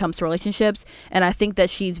herself when it comes to relationships. And I think that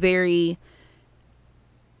she's a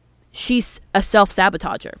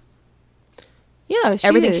self-sabotager. Yeah,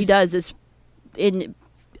 everything she does is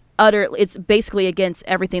it's basically against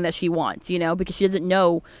everything that she wants, you know, because she doesn't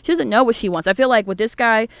know what she wants. I feel like with this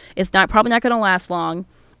guy, it's probably not going to last long.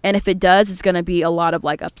 And if it does, it's going to be a lot of,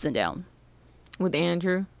 like, ups and downs. With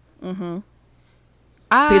Andrew? Because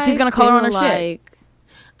he's going to call her on her shit.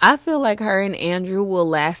 I feel like her and Andrew will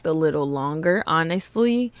last a little longer,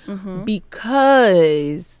 honestly,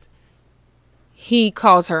 because he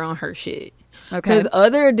calls her on her shit. Okay. Because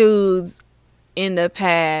other dudes in the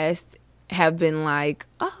past have been like,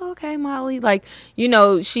 oh, okay, Molly, like, you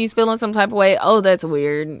know, she's feeling some type of way. Oh, that's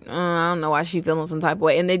weird. I don't know why she's feeling some type of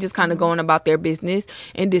way. And they just kind of going about their business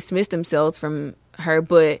and dismiss themselves from her.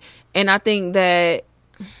 And I think that,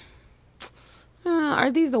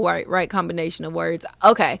 are these the right combination of words?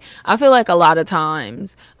 Okay. I feel like a lot of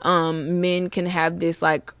times men can have this,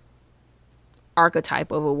 like,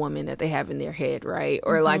 archetype of a woman that they have in their head, right?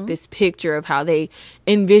 Or like this picture of how they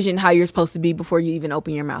envision how you're supposed to be before you even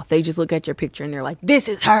open your mouth. They just look at your picture and they're like, this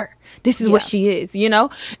is her. This is what she is, you know?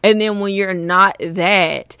 And then when you're not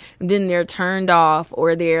that, then they're turned off,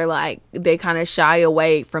 or they're like, they kind of shy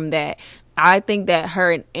away from that. I think that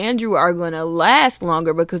her and Andrew are going to last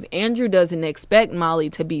longer because Andrew doesn't expect Molly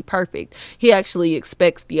to be perfect. He actually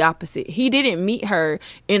expects the opposite. He didn't meet her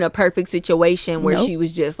in a perfect situation where she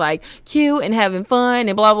was just like cute and having fun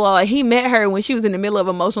and blah, blah, blah. He met her when she was in the middle of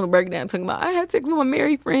emotional breakdown talking about, I had sex with my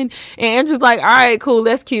married friend. And Andrew's like, all right, cool,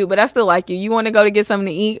 that's cute, but I still like you. You want to go to get something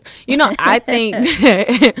to eat? You know, I think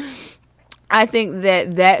I think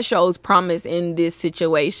that shows promise in this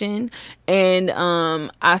situation. And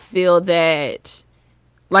I feel that,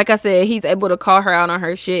 like I said, he's able to call her out on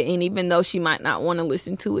her shit. And even though she might not want to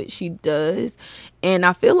listen to it, she does. And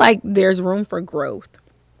I feel like there's room for growth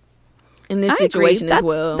in this situation as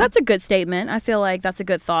well. That's a good statement. I feel like that's a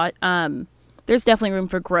good thought. There's definitely room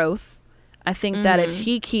for growth. I think that if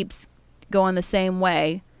she keeps going the same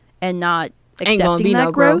way and not accepting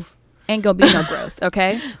that growth, ain't gonna be no growth,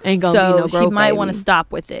 okay? Ain't gonna be no growth, she might want to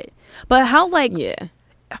stop with it. But how, like,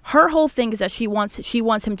 her whole thing is that she wants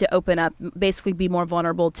him to open up, basically be more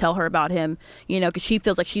vulnerable, tell her about him, you know, because she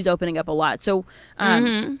feels like she's opening up a lot. So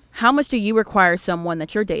how much do you require someone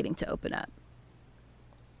that you're dating to open up?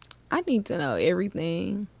 I need to know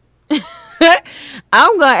everything.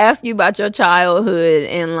 I'm gonna ask you about your childhood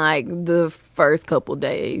in like the first couple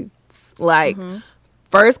days, like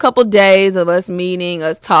first couple days of us meeting,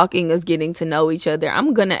 us talking, us getting to know each other.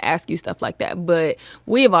 I'm gonna ask you stuff like that, but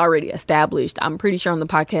we have already established, I'm pretty sure on the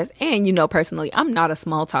podcast, and you know personally, I'm not a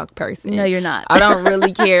small talk person. No, you're not. I don't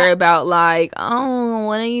really care about like, oh,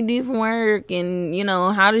 what do you do for work, and you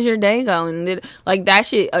know, how does your day go, and like that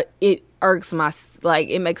shit. It irks my, like,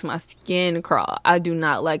 it makes my skin crawl. I do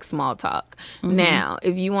not like small talk. Now,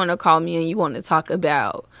 if you want to call me and you want to talk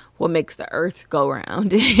about what makes the earth go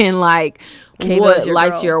round and like what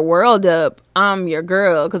lights your world up, I'm your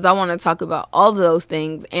girl, because I want to talk about all of those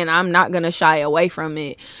things and I'm not going to shy away from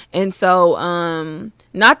it. And so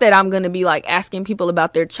not that I'm going to be like asking people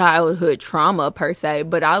about their childhood trauma per se,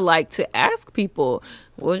 but I like to ask people,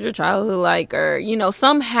 what was your childhood like? Or, you know,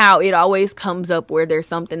 somehow it always comes up where there's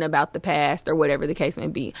something about the past or whatever the case may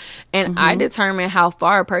be. And I determine how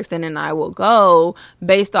far a person and I will go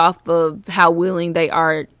based off of how willing they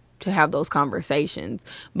are to have those conversations.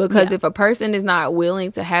 Because if a person is not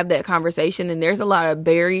willing to have that conversation, then there's a lot of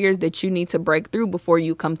barriers that you need to break through before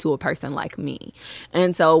you come to a person like me.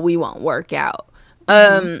 And so we won't work out.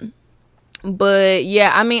 But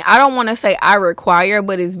yeah, I mean, I don't want to say I require,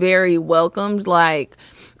 but it's very welcomed. Like,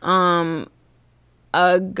 a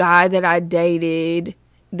guy that I've dated,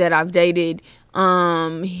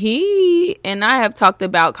 he and I have talked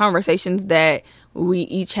about conversations that we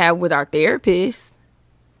each have with our therapist.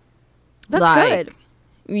 That's like, good.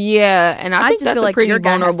 Yeah, and I think just that's feel a like pretty your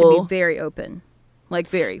guy vulnerable. has to be very open. Like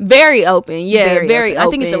very open. Yeah, very open. I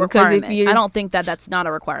think it's a requirement. I don't think that that's not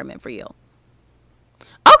a requirement for you.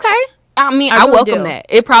 Okay. I mean, I really welcome that.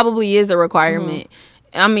 It probably is a requirement.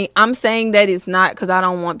 I mean, I'm saying that it's not because I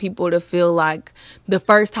don't want people to feel like the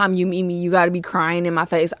first time you meet me, you got to be crying in my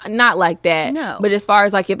face. Not like that. No. But as far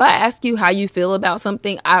as like, if I ask you how you feel about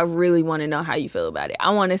something, I really want to know how you feel about it.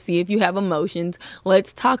 I want to see if you have emotions.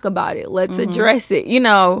 Let's talk about it. Let's address it. You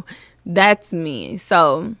know, that's me.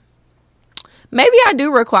 So maybe I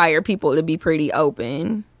do require people to be pretty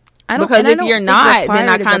open. Because if you're not, then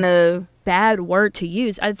I kind of... bad word to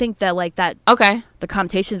use. I think that like that the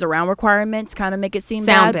connotations around requirements kind of make it sound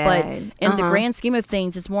bad, but in the grand scheme of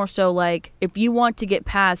things, it's more so like if you want to get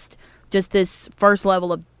past just this first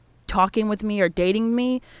level of talking with me or dating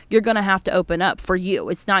me, you're gonna have to open up for you.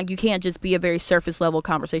 It's not, you can't just be a very surface level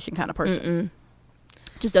conversation kind of person.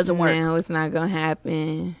 Just doesn't work. No, it's not gonna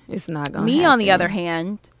happen. It's not gonna me happen. On the other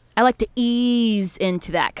hand, I like to ease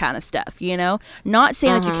into that kind of stuff, you know? Not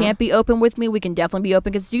saying that you can't be open with me. We can definitely be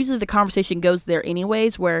open, because usually the conversation goes there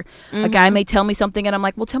anyways, where a guy may tell me something and I'm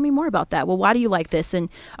like, well, tell me more about that. Well, why do you like this? And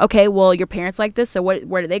okay, well, your parents like this, so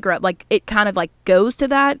where did they grow up? Like, it kind of like goes to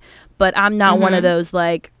that, but I'm not one of those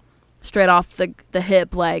like straight off the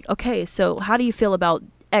hip, like, okay, so how do you feel about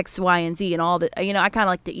X, Y, and Z and all that? You know, I kind of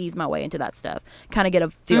like to ease my way into that stuff, kind of get a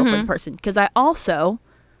feel for the person, because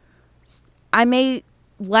I may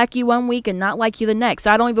like you one week and not like you the next.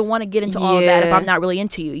 So I don't even want to get into all of that if I'm not really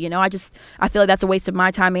into you. You know, I feel like that's a waste of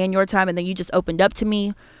my time and your time. And then you just opened up to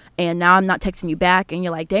me, and now I'm not texting you back, and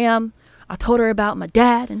you're like, damn, I told her about my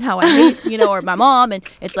dad and how I hate, you know, or my mom, and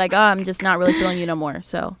it's like, oh, I'm just not really feeling you no more.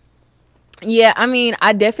 So yeah, I mean,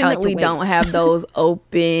 I definitely don't have those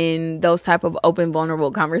type of open, vulnerable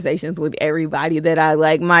conversations with everybody that I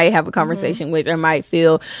like might have a conversation with or might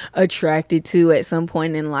feel attracted to at some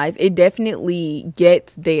point in life. It definitely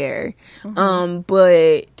gets there.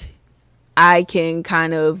 But I can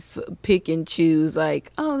kind of pick and choose,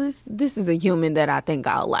 like, oh, this is a human that I think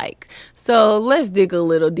I'll like. So let's dig a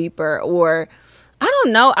little deeper. Or I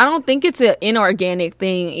don't know. I don't think it's an inorganic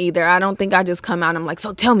thing either. I don't think I just come out and I'm like,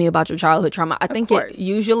 so tell me about your childhood trauma. I think it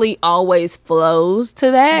usually always flows to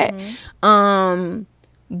that.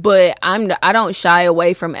 But I don't shy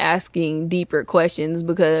away from asking deeper questions,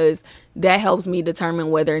 because that helps me determine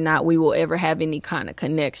whether or not we will ever have any kind of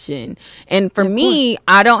connection. And for me,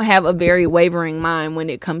 I don't have a very wavering mind when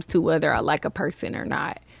it comes to whether I like a person or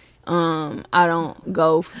not. I don't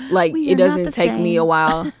go like, it doesn't take me a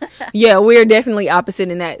while. Yeah, we're definitely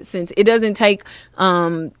opposite in that sense. It doesn't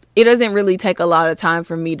really take a lot of time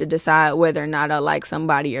for me to decide whether or not I like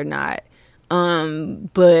somebody or not.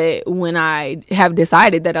 But when I have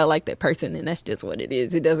decided that I like that person, then that's just what it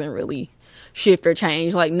is. It doesn't really shift or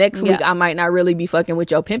change. Like next week, I might not really be fucking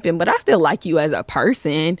with your pimping, but I still like you as a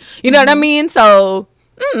person. You know what I mean? So,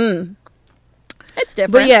 it's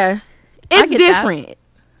different. But yeah, it's different. That.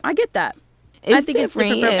 I get that. I think it's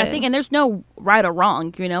different. I think, and there's no right or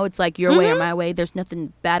wrong. You know, it's like your way or my way. There's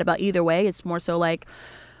nothing bad about either way. It's more so like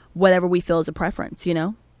whatever we feel is a preference. You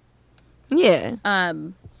know. Yeah.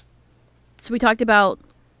 So we talked about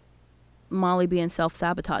Molly being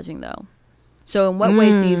self-sabotaging, though. So in what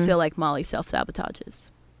ways do you feel like Molly self-sabotages?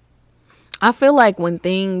 I feel like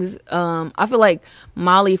I feel like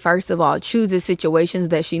Molly, first of all, chooses situations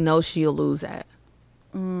that she knows she'll lose at.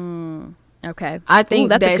 Okay. I think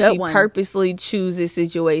that she purposely chooses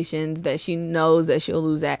situations that she knows that she'll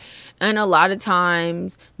lose at. And a lot of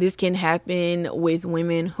times this can happen with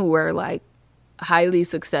women who are like highly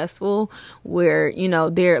successful, where, you know,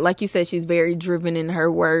 they're, like you said, she's very driven in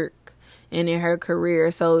her work and in her career.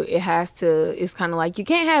 So it's kind of like, you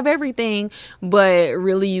can't have everything, but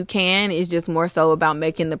really you can. It's just more so about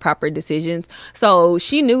making the proper decisions. So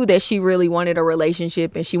she knew that she really wanted a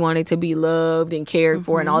relationship and she wanted to be loved and cared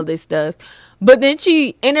for and all this stuff. But then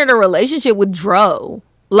she entered a relationship with Dro,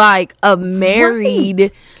 like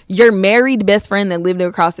your married best friend that lived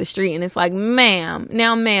across the street. And it's like,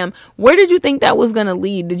 ma'am, where did you think that was going to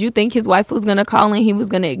lead? Did you think his wife was going to call and he was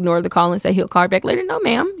going to ignore the call and say he'll call her back later? No,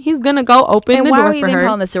 ma'am. He's going to go open the door for her. And why are you even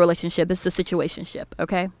calling this a relationship? It's a situationship,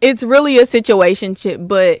 okay? It's really a situationship,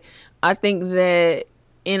 but I think that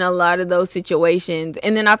in a lot of those situations,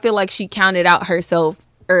 and then I feel like she counted out herself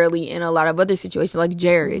early in a lot of other situations, like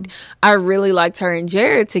Jared. I really liked her and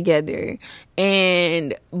Jared together,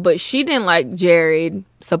 but she didn't like Jared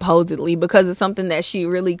supposedly because of something that she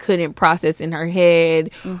really couldn't process in her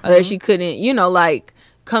head, or that she couldn't, you know, like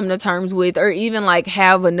come to terms with, or even like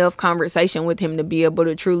have enough conversation with him to be able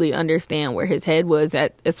to truly understand where his head was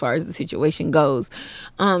at as far as the situation goes.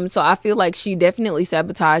 So I feel like she definitely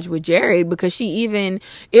sabotaged with Jared, because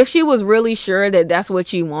if she was really sure that that's what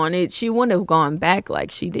she wanted, she wouldn't have gone back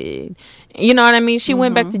like she did. You know what I mean? She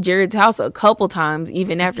went back to Jared's house a couple times,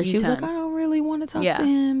 even after she was like, I don't really want to talk to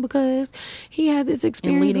him because he had this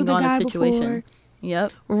experience with a guy before.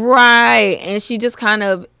 Yep. Right. And she just kind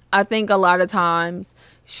of, I think a lot of times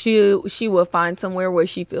she will find somewhere where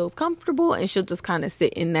she feels comfortable and she'll just kind of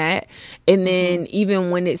sit in that. And then even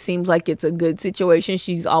when it seems like it's a good situation,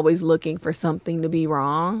 she's always looking for something to be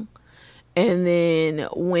wrong. And then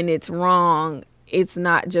when it's wrong, it's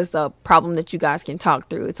not just a problem that you guys can talk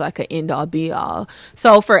through. It's like an end all be all.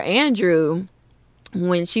 So for Andrew,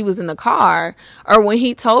 when she was in the car, or when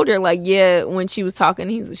he told her, like, when she was talking,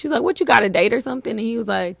 she's like, what, you got a date or something? And he was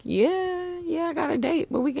like, yeah, I got a date,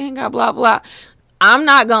 but we can't go blah, blah. I'm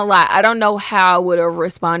not gonna lie, I don't know how I would have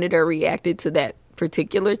responded or reacted to that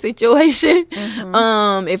particular situation.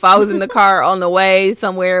 If I was in the car on the way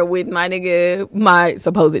somewhere with my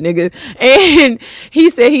supposed nigga, and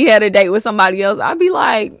he said he had a date with somebody else, I'd be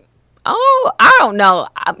like, oh, I don't know.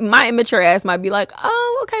 My immature ass might be like,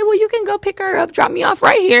 oh, okay, well, you can go pick her up, drop me off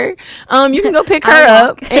right here. You can go pick her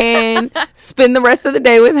up and spend the rest of the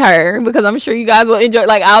day with her, because I'm sure you guys will enjoy.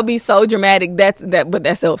 Like, I'll be so dramatic. But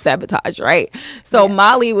that's self-sabotage, right? So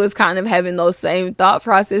Molly was kind of having those same thought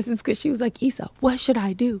processes, because she was like, Issa, what should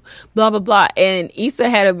I do? Blah, blah, blah. And Issa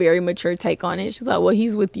had a very mature take on it. She's like, well,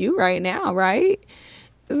 he's with you right now, right?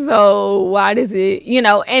 So why does it,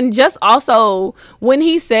 and just also when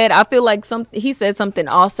he said, I feel like he said something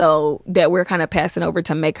also that we're kind of passing over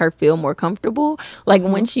to make her feel more comfortable. Like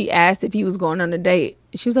when she asked if he was going on a date,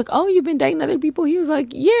 she was like, oh, you've been dating other people? He was like,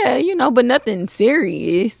 yeah, but nothing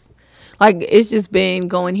serious. Like, it's just been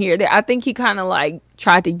going here. I think he kind of like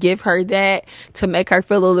tried to give her that to make her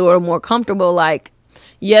feel a little more comfortable. Like,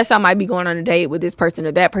 yes, I might be going on a date with this person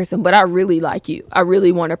or that person, but I really like you. I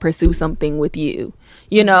really want to pursue something with you.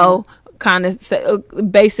 kind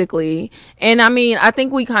of basically. And I mean, I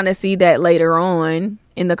think we kind of see that later on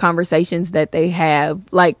in the conversations that they have,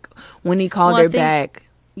 like when he called her back.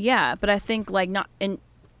 Yeah, but I think like not, and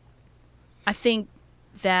I think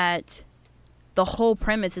that the whole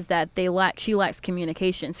premise is that she lacks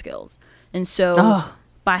communication skills, and so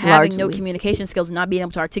by having no communication skills and not being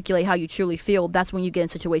able to articulate how you truly feel, that's when you get in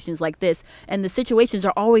situations like this. And the situations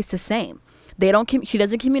are always the same. She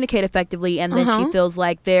doesn't communicate effectively, and then she feels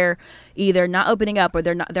like they're either not opening up, or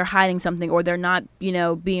they're hiding something, or they're not,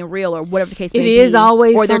 being real, or whatever the case may be. It is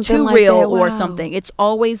always, or they're too like real, that. Wow. or something. It's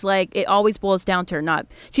always like, it always boils down to her not.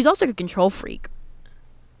 She's also a control freak.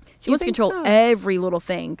 She wants to control every little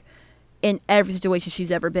thing in every situation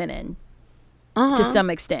she's ever been in, to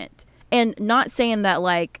some extent. And not saying that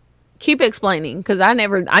like. Keep explaining, because I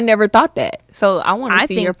never thought that. So I want to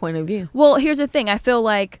see your point of view. Well, here's the thing. I feel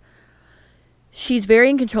like she's very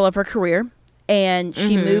in control of her career, and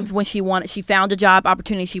she moved when she found a job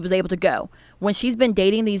opportunity, she was able to go. When she's been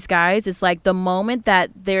dating these guys, it's like the moment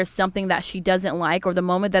that there's something that she doesn't like, or the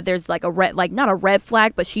moment that there's like not a red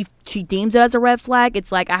flag, but she deems it as a red flag,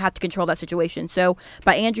 it's like, I have to control that situation. So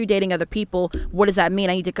by Andrew dating other people, what does that mean?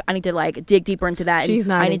 I need to like dig deeper into that. She's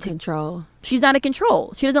not in control. She's not in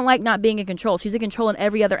control. She doesn't like not being in control. She's in control in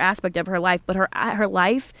every other aspect of her life, but her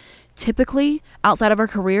life typically outside of her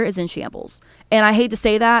career is in shambles. And I hate to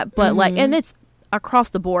say that, but like, and it's across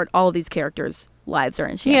the board, all of these characters' lives are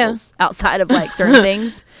in shambles outside of like certain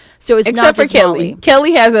things. So it's except not for Kelly. Molly.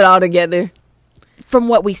 Kelly has it all together. From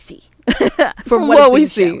what we see. from what we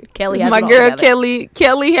see. Shown. Kelly has my it all girl together.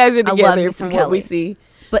 Kelly has it together from Kelly. what we see.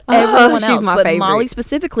 But everyone else, she's my but favorite. Molly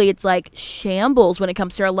specifically, it's like shambles when it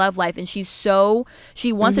comes to her love life. And she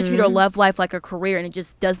wants to treat her love life like a career, and it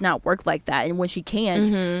just does not work like that. And when she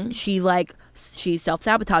can't, she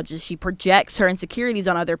self-sabotages. She projects her insecurities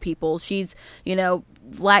on other people. She's,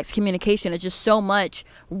 lacks communication. It's just so much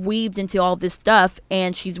weaved into all this stuff.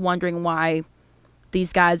 And she's wondering why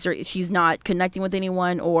these guys she's not connecting with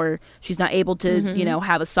anyone, or she's not able to,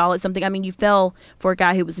 have a solid something. I mean, you fell for a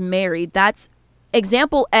guy who was married. That's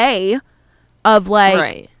example A of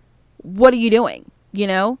like, what are you doing?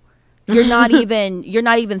 You're not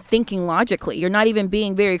even thinking logically. You're not even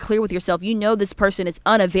being very clear with yourself. This person is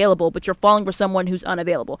unavailable, but you're falling for someone who's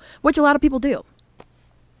unavailable, which a lot of people do.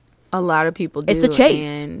 A lot of people do. It's a chase.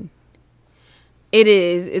 And it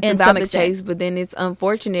is. It's about the chase, but then it's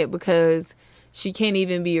unfortunate because she can't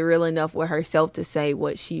even be real enough with herself to say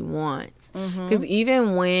what she wants. Because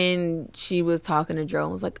even when she was talking to Dro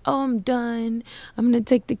and was like, oh, I'm done, I'm going to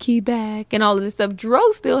take the key back and all of this stuff,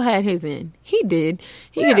 Dro still had his end. He did.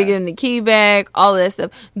 He could have given the key back, all of that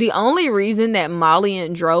stuff. The only reason that Molly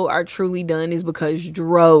and Dro are truly done is because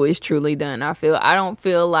Dro is truly done. I don't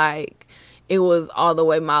feel like it was all the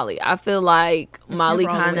way Molly. I feel like Molly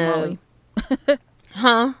kind of...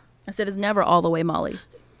 Huh? I said it's never all the way Molly.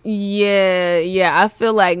 Yeah. I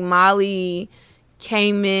feel like Molly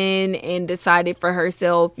came in and decided for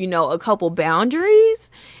herself, a couple boundaries,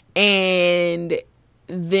 and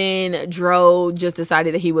then Dro just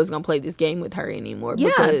decided that he wasn't gonna play this game with her anymore.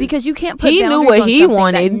 Yeah, because you can't put he boundaries knew what on he something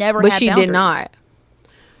wanted, that never but had she boundaries. did not.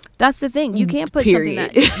 That's the thing. You can't put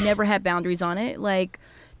Period. something that never had boundaries on it. Like,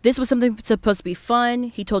 this was something supposed to be fun.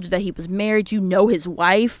 He told you that he was married. His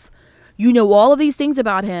wife. All of these things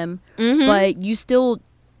about him, but you still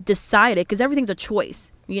decided, because everything's a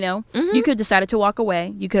choice. You could have decided to walk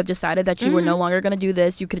away. You could have decided that you were no longer going to do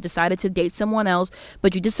this. You could have decided to date someone else,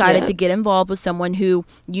 but you decided to get involved with someone who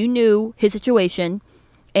you knew his situation,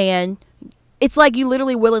 and it's like you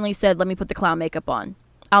literally willingly said, let me put the clown makeup on.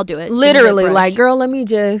 I'll do it. Literally, like, girl, let me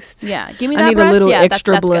just... Yeah, give me that I need brush. a little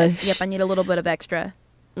extra that's blush. good. Yep, I need a little bit of extra.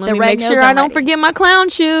 Let me make sure I don't forget my clown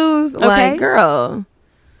shoes. Okay. Like, girl...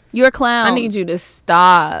 You're a clown. I need you to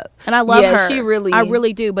stop. And I love her. She really... I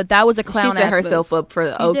really do, but that was a clown-ass move. She set herself move. up for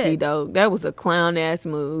the okie doke. That was a clown-ass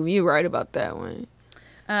move. You're right about that one.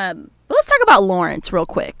 But let's talk about Lawrence real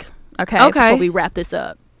quick. Okay. Before we wrap this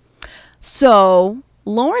up. So,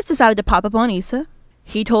 Lawrence decided to pop up on Issa.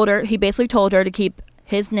 He basically told her to keep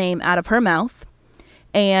his name out of her mouth.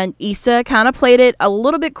 And Issa kind of played it a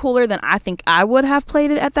little bit cooler than I think I would have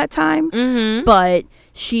played it at that time. But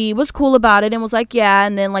she was cool about it and was like, yeah.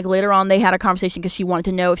 And then like later on they had a conversation because she wanted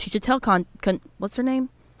to know if she should tell what's her name?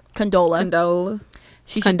 Condola.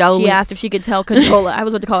 She asked if she could tell Condola. I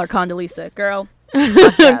was about to call her Condoleezza. Girl.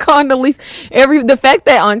 Condoleezza. The fact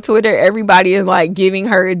that on Twitter everybody is like giving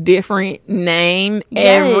her a different name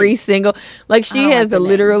every single, like she has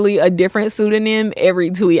literally a different pseudonym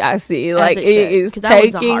every tweet I see. Like it is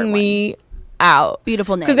taking me out.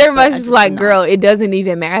 Beautiful name. Because everybody's just like, girl, it doesn't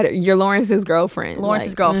even matter. You're Lawrence's girlfriend.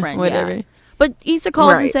 Whatever. Yeah. But Issa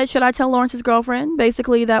called and Right. said, should I tell Lawrence's girlfriend,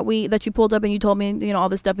 basically, that you pulled up and you told me, all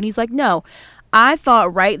this stuff? And he's like, no. I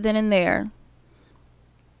thought right then and there,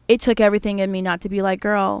 it took everything in me not to be like,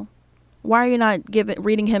 girl, why are you not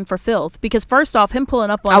reading him for filth? Because first off, him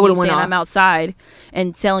pulling up on you saying I'm outside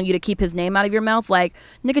and telling you to keep his name out of your mouth, like,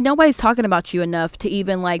 nigga, nobody's talking about you enough to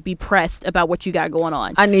even like be pressed about what you got going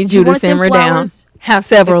on. I need you to wanna send simmer down. flowers? Have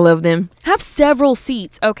several of them. Have several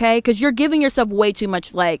seats, okay? Because you're giving yourself way too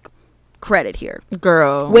much like credit here.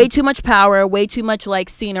 Girl. Way too much power, way too much like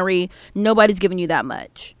scenery. Nobody's giving you that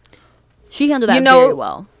much. She handled that very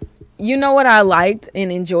well. You know what I liked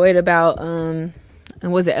and enjoyed about and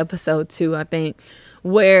was it episode 2, I think,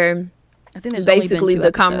 where I think there's basically only been 2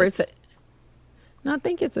 the conversation. No, I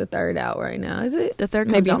think it's a third out right now. Is it? The third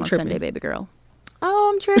comes Maybe out I'm on tripping. Sunday, baby girl.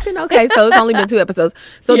 Oh, I'm tripping. Okay, so it's only been 2 episodes.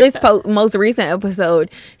 So this most recent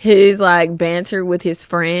episode, his like banter with his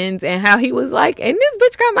friends and how he was like, and this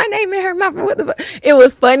bitch got my name in her mouth. What the fuck? It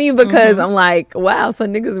was funny because I'm like, wow, so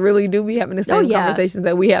niggas really do be having the same conversations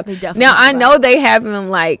that we have. Now I know they have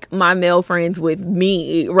him like my male friends with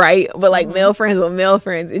me, right? But like male friends with male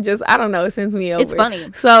friends, it just, I don't know, it sends me over. It's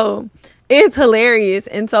funny. So it's hilarious.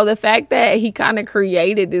 And so the fact that he kind of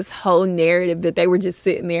created this whole narrative that they were just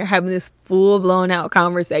sitting there having this full blown out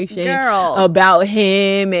conversation about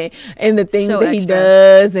him and the things that he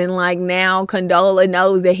does. And like now Condola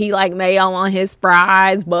knows that he like mayo on his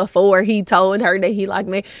fries before he told her that he like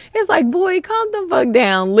mayo. It's like, boy, calm the fuck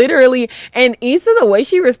down. Literally. And Issa, the way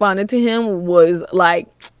she responded to him was like,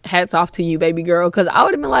 hats off to you, baby girl. Because I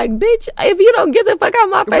would have been like, bitch, if you don't get the fuck out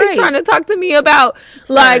my face trying to talk to me about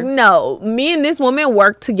like, no, me and this woman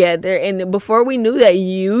worked together, and before we knew that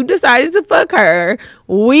you decided to fuck her,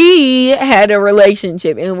 we had a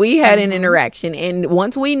relationship and we had an interaction. And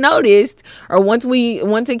once we noticed, or once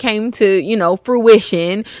it came to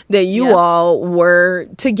fruition that you all were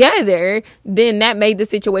together, then that made the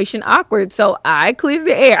situation awkward. So I cleared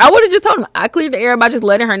the air. I would have just told him, I cleared the air by just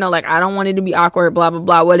letting her know, like, I don't want it to be awkward, blah blah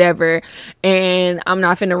blah, whatever, and I'm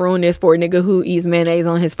not finna ruin this for a nigga who eats mayonnaise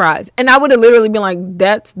on his fries. And I would have literally been like,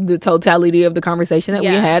 that's the totality of the conversation that we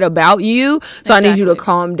had about you, so I need you to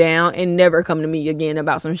calm down and never come to me again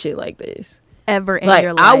about some shit like this ever in like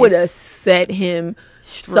your life. I would have set him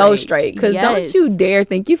so straight, because don't you dare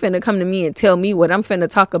think you finna come to me and tell me what I'm finna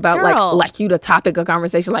talk about. Girl. like you the topic of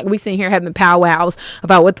conversation, like we sitting here having powwows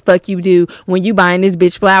about what the fuck you do when you buying this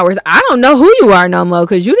bitch flowers. I don't know who you are no more,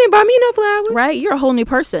 because you didn't buy me no flowers, right? You're a whole new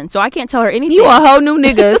person, so I can't tell her anything. You a whole new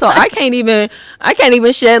nigga, so I can't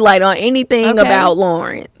even shed light on anything about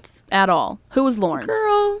Lawrence at all. Who is Lawrence?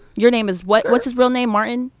 Girl, your name is what? Girl. What's his real name?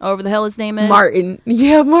 Martin? Over the hell his name is? Martin.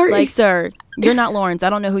 Yeah, Martin. Like, sir, you're not Lawrence. I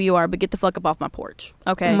don't know who you are, but get the fuck up off my porch.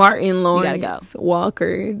 Okay. Martin Lawrence. You gotta go.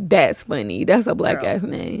 Walker. That's funny. That's a black ass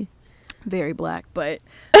name. Very black, but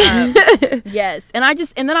yes.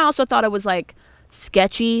 And then I also thought it was like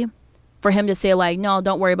sketchy for him to say like, no,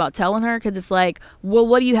 don't worry about telling her, because it's like, well,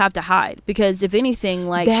 what do you have to hide? Because if anything,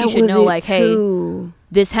 like, she should know, like, hey,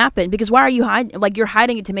 this happened. Because why are you hiding? Like, you're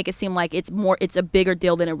hiding it to make it seem like it's a bigger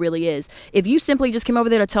deal than it really is. If you simply just came over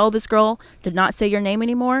there to tell this girl to not say your name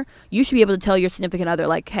anymore, you should be able to tell your significant other,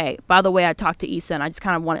 like, hey, by the way, I talked to Issa, and I just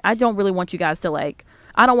kind of I don't really want you guys to, like,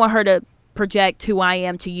 I don't want her to project who I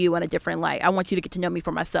am to you in a different light. I want you to get to know me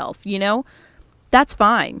for myself, That's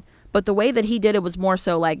fine. But the way that he did it was more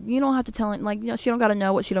so like, you don't have to tell him, like, she don't got to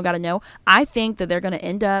know what she don't got to know. I think that they're going to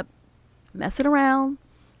end up messing around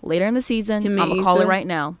later in the season. I'm going to call it right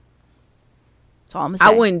now. That's all I'm going to say.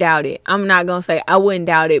 I wouldn't doubt it. I'm not going to say I wouldn't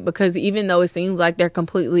doubt it, because even though it seems like they're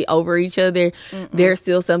completely over each other, there's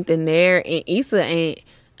still something there. And Issa ain't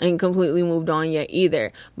completely moved on yet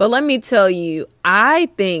either. But let me tell you, I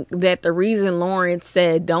think that the reason Lawrence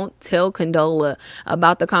said don't tell Condola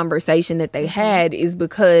about the conversation that they had is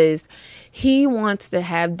because he wants to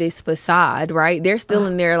have this facade, right? They're still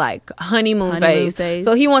in their like honeymoon phase.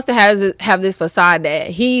 So he wants to have this facade that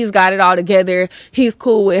he's got it all together. He's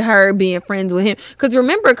cool with her, being friends with him. Because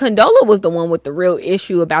remember, Condola was the one with the real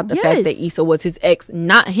issue about the fact that Issa was his ex,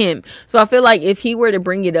 not him. So I feel like if he were to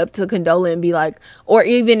bring it up to Condola and be like, or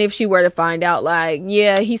even if she were to find out like,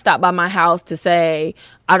 yeah, he stopped by my house to say,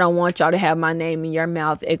 I don't want y'all to have my name in your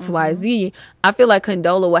mouth, XYZ. I feel like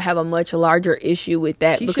Condola would have a much larger issue with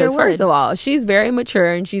that, because first of all, she's very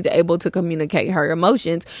mature and she's able to communicate her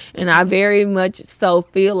emotions. And I very much so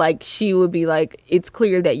feel like she would be like, it's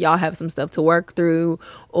clear that y'all have some stuff to work through,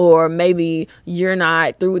 or maybe you're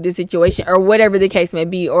not through with the situation, or whatever the case may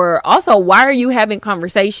be. Or also, why are you having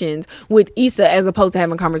conversations with Issa as opposed to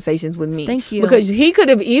having conversations with me? Thank you. Because he could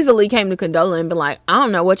have easily came to Condola and been like, I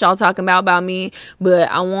don't know what y'all talking about me, but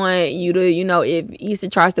I want you to, if Issa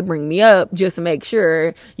tries to bring me up, just make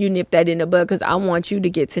sure you nip that in the bud, because I want you to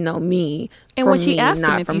get to know me. And when she asked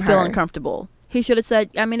him if you feel uncomfortable, he should have said,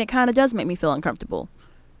 I mean, it kind of does make me feel uncomfortable.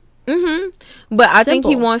 But I think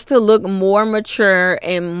he wants to look more mature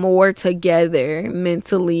and more together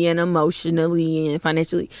mentally and emotionally and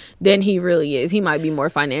financially than he really is. He might be more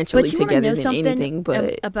financially together than anything.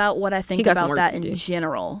 But about what I think about that in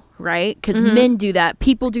general, right? Because men do that.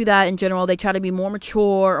 People do that in general. They try to be more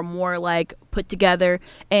mature or more like put together.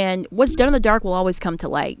 And what's done in the dark will always come to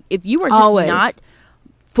light. If you are just not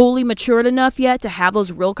fully matured enough yet to have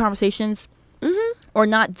those real conversations, or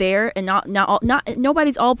not there, and not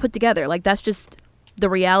nobody's all put together. Like, that's just the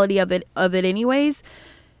reality of it anyways.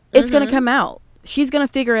 It's gonna come out. She's gonna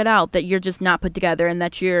figure it out that you're just not put together, and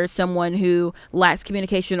that you're someone who lacks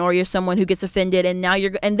communication, or you're someone who gets offended, and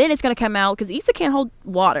then it's gonna come out, because Issa can't hold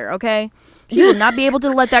water. Okay, she will not be able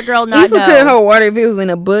to let that girl not Issa know. couldn't hold water if it was in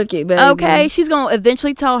a bucket, baby. Okay, she's gonna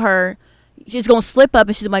eventually tell her. She's going to slip up,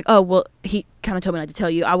 and she's like, oh, well, he kind of told me not to tell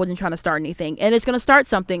you. I wasn't trying to start anything. And it's going to start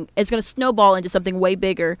something. It's going to snowball into something way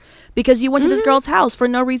bigger, because you went to this girl's house for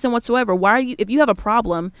no reason whatsoever. Why are you, if you have a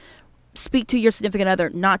problem, speak to your significant other,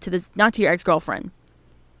 not to your ex-girlfriend.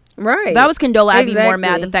 Right. If I was Condola, I'd be more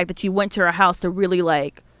mad the fact that you went to her house to really,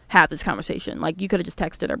 like, have this conversation. Like, you could have just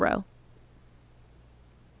texted her, bro.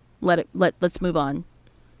 Let's move on.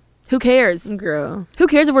 Who cares? Girl. Who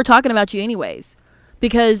cares if we're talking about you anyways?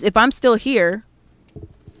 Because if I'm still here,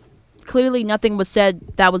 clearly nothing was said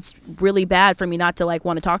that was really bad for me not to, like,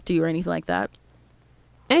 want to talk to you or anything like that.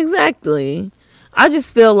 Exactly. I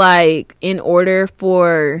just feel like in order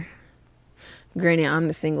for, granted, I'm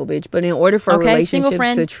the single bitch, but in order for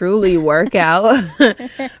relationships to truly work out,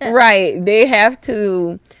 right, they have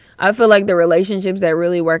to, I feel like the relationships that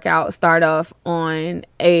really work out start off on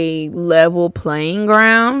a level playing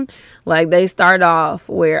ground. Like, they start off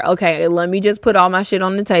where, okay, let me just put all my shit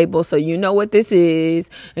on the table so you know what this is,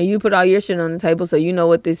 and you put all your shit on the table so you know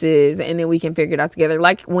what this is, and then we can figure it out together.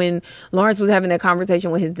 Like when Lawrence was having that conversation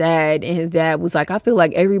with his dad, and his dad was like, I feel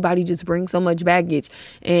like everybody just brings so much baggage.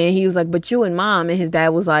 And he was like, but you and mom, and his dad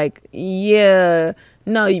was like, yeah,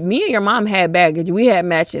 no, me and your mom had baggage. We had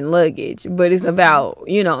matching luggage, but it's about,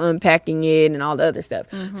 unpacking it and all the other stuff.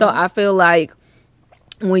 So I feel like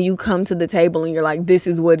when you come to the table and you're like, this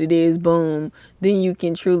is what it is, boom, then you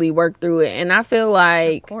can truly work through it. And I feel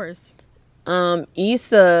like, of course,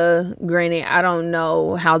 Issa, granted, I don't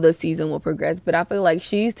know how the season will progress, but I feel like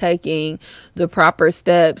she's taking the proper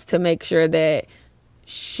steps to make sure that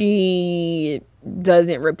she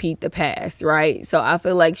doesn't repeat the past, right? So I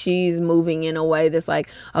feel like she's moving in a way that's like,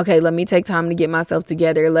 okay, let me take time to get myself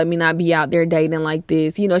together. Let me not be out there dating like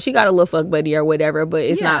this. She got a little fuck buddy or whatever, but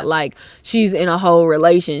it's not like she's in a whole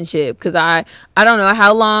relationship. Because I don't know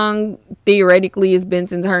how long theoretically it's been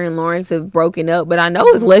since her and Lawrence have broken up, but I know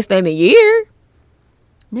it's less than a year.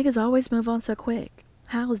 Niggas always move on so quick.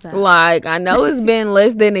 How is that? Like, I know it's been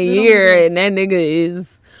less than a year, and that nigga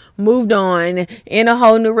is moved on in a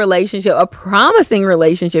whole new relationship, a promising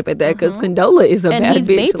relationship at that, because Condola is a bad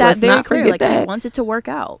bitch. Made that Let's very not clear. forget Like, that. he wants it to work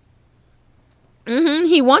out.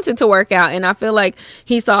 He wants it to work out, and I feel like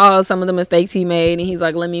he saw some of the mistakes he made, and he's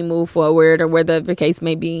like, let me move forward, or whatever the case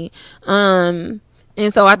may be. And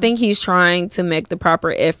so I think he's trying to make the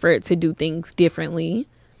proper effort to do things differently.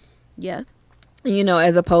 Yeah.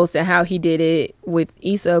 As opposed to how he did it with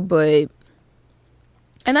Issa, but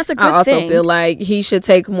and that's a good thing. I also feel like he should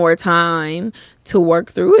take more time to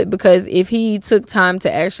work through it, because if he took time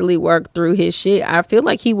to actually work through his shit, I feel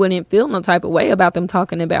like he wouldn't feel no type of way about them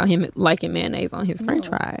talking about him liking mayonnaise on his french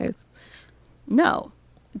fries. No.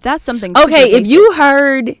 That's something. Okay, if you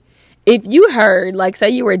heard, like, say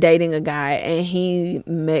you were dating a guy and he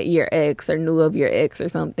met your ex or knew of your ex or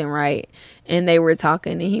something, right? And they were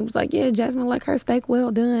talking and he was like, yeah, Jasmine like her steak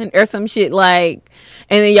well done, or some shit, like,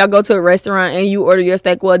 and then y'all go to a restaurant and you order your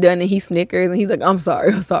steak well done and he snickers and he's like, I'm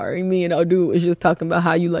sorry. Me and old dude was just talking about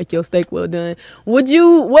how you like your steak well done. What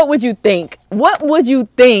would you think? What would you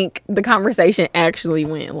think the conversation actually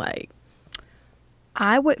went like?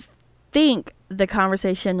 I would think the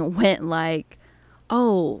conversation went like,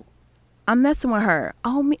 oh, I'm messing with her.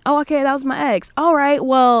 Oh, okay, that was my ex. All right,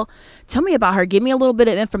 well, tell me about her. Give me a little bit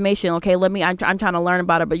of information. Okay, I'm trying to learn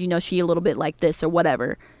about her, but she a little bit like this or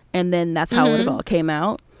whatever. And then that's how it all came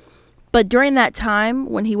out. But during that time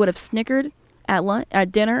when he would have snickered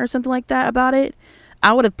at dinner or something like that about it,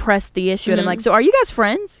 I would have pressed the issue and I'm like, so are you guys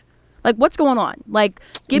friends? Like, what's going on? Like,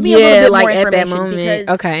 give me a little bit more information. At that moment,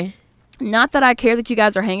 okay. Not that I care that you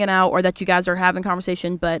guys are hanging out or that you guys are having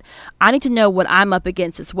conversation, but I need to know what I'm up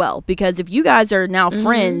against as well. Because if you guys are now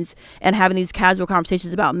friends and having these casual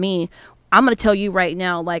conversations about me, I'm going to tell you right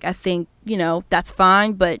now, like, I think, that's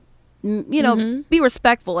fine, but, be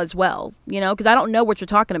respectful as well, because I don't know what you're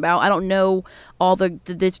talking about. I don't know all the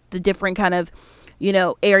different kind of,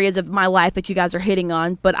 areas of my life that you guys are hitting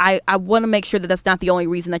on, but I want to make sure that that's not the only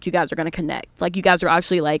reason that you guys are going to connect. Like, you guys are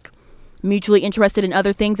actually, like, mutually interested in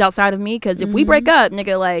other things outside of me, because if we break up,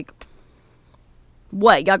 nigga, like,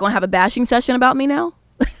 what, y'all gonna have a bashing session about me now?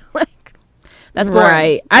 Like, that's boring.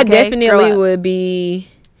 Right. I definitely would be,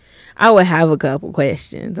 I would have a couple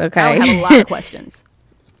questions. Okay. I would have a lot of questions.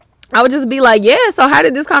 I would just be like, yeah, so how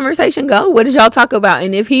did this conversation go? What did y'all talk about?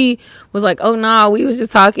 And if he was like, oh, no, we was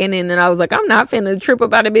just talking. And then I was like, I'm not finna trip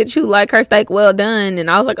about a bitch who like her steak well done. And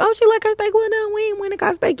I was like, oh, she like her steak well done. We ain't went and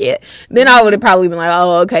got steak yet. Then I would have probably been like,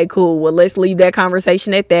 oh, okay, cool. Well, let's leave that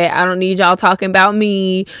conversation at that. I don't need y'all talking about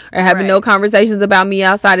me or having no conversations about me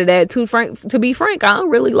outside of that. To be frank, I don't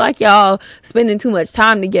really like y'all spending too much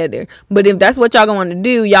time together. But if that's what y'all going to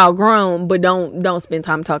do, y'all grown, but don't spend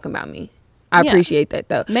time talking about me. I appreciate that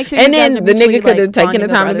though. Make sure and then the nigga could have taken the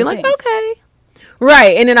time to be like, okay.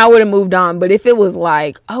 Right. And then I would have moved on. But if it was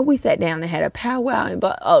like, oh, we sat down and had a powwow and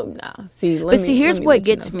no. See, here's what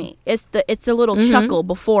gets me. It's a little chuckle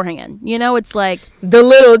beforehand. It's like the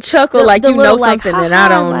little chuckle, like you know something that I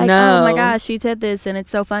don't know. Oh my gosh, she said this and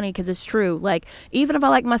it's so funny because it's true. Like, even if I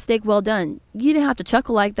like my steak well done, you didn't have to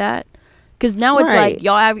chuckle like that. Because now it's like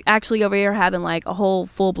y'all actually over here having like a whole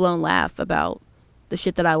full blown laugh about the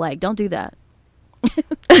shit that I like. Don't do that.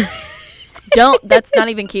 That's not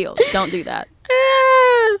even cute. Don't do that.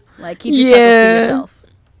 Like, keep your chuckles to yourself.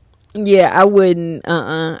 Yeah, I wouldn't.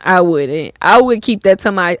 I wouldn't. I would keep that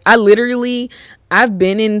to I've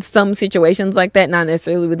been in some situations like that, not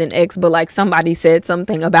necessarily with an ex, but like somebody said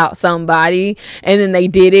something about somebody and then they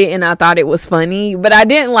did it and I thought it was funny, but I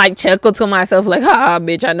didn't like chuckle to myself like,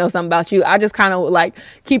 bitch, I know something about you. I just kind of like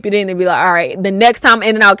keep it in and be like, all right, the next time,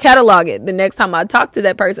 and then I'll catalog it. The next time I talk to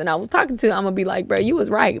that person I was talking to, I'm gonna be like, bro, you was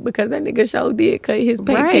right, because that nigga sure did cut his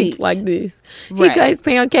pancakes like this. He cut his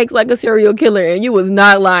pancakes like a serial killer and you was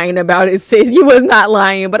not lying about it, sis. You was not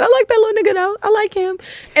lying, but I like that little nigga though. I like him.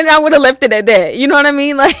 And I would have left it at that. You know what I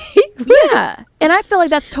mean? Like, yeah. And I feel like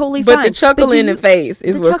that's totally fine. But the chuckle in the face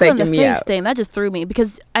is what's taking me out. Thing, that just threw me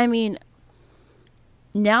because, I mean,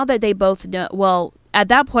 now that they both know, well, at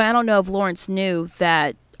that point, I don't know if Lawrence knew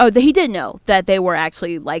that, he did know that they were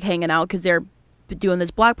actually like hanging out because they're doing this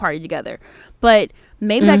block party together. But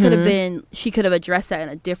maybe that could have been, she could have addressed that in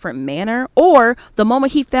a different manner. Or the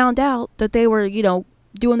moment he found out that they were,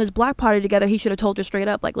 doing this block party together, he should have told her straight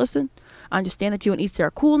up, like, listen, I understand that you and Issa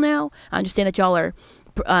are cool now. I understand that y'all are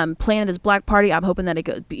planning this black party. I'm hoping that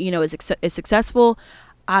it is successful.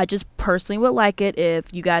 I just personally would like it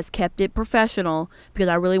if you guys kept it professional because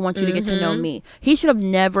I really want you to get to know me. He should have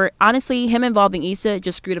never, honestly, him involving Issa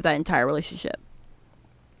just screwed up that entire relationship.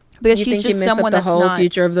 Because you she's think just someone that's whole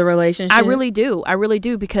future of the relationship? I really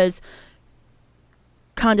do because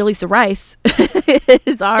Condoleezza Rice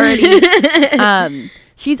is already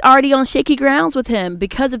she's already on shaky grounds with him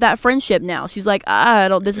because of that friendship now. She's like, I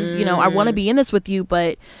want to be in this with you,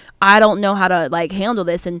 but I don't know how to like handle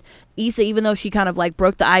this. And Issa, even though she kind of like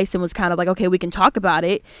broke the ice and was kind of like, okay, we can talk about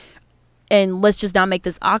it and let's just not make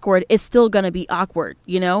this awkward, it's still going to be awkward,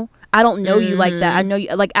 I don't know you like that. I know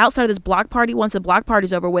you like outside of this block party. Once the block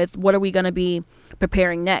party's over with, what are we going to be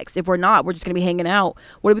preparing next? If we're not, we're just going to be hanging out.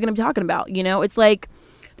 What are we going to be talking about? It's like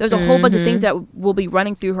there's a whole bunch of things that will be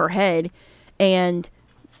running through her head. And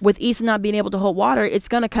with Issa not being able to hold water, it's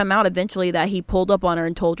going to come out eventually that he pulled up on her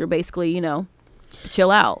and told her basically, to chill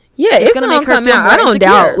out. Yeah, it's going to come out. I don't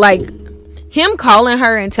doubt. Like, him calling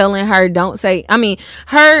her and telling her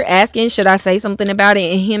her asking, should I say something about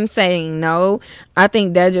it? And him saying no, I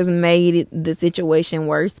think that just made the situation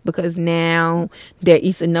worse because now that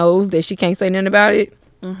Issa knows that she can't say nothing about it,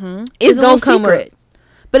 it's going to come up.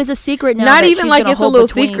 But it's a secret now. Not even like it's a little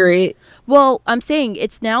secret. Well, I'm saying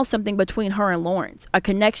it's now something between her and Lawrence, a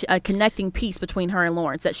connecting piece between her and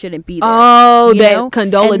Lawrence that shouldn't be there. Oh, that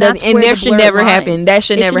Condola doesn't, and that should never happen. That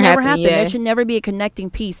should never happen. Yeah. There should never be a connecting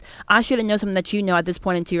piece. I shouldn't know something that you know at this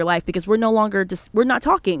point into your life because we're no longer we're not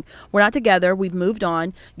talking. We're not together. We've moved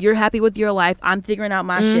on. You're happy with your life. I'm figuring out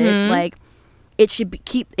my shit. Like it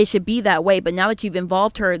should be that way. But now that you've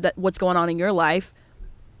involved her, that what's going on in your life.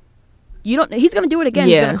 He's going to do it again.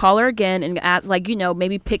 Yeah. He's going to call her again and ask,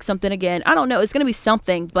 maybe pick something again. I don't know. It's going to be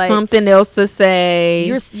something, but something else to say.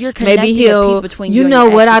 You're connecting a piece between you and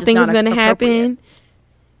your what I think is going to happen?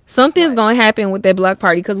 Something's going to happen with that block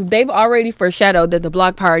party because they've already foreshadowed that the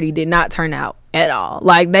block party did not turn out at all.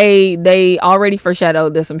 Like they already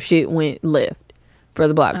foreshadowed that some shit went left for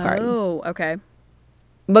the block party. Oh, okay.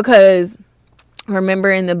 Because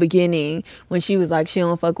remember in the beginning when she was like, she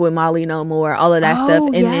don't fuck with Molly no more, all of that stuff.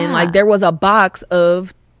 And then yeah. like there was a box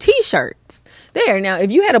of t-shirts there. Now, if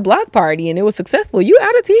you had a block party and it was successful, you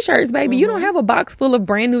out of t-shirts, baby. You don't have a box full of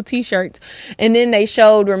brand new t-shirts. And then they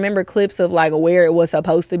showed, remember, clips of like where it was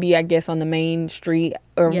supposed to be, I guess on the main street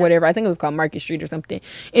or whatever. I think it was called Market Street or something.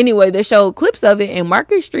 Anyway, they showed clips of it, and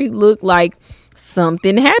Market Street looked like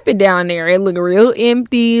something happened down there. It looked real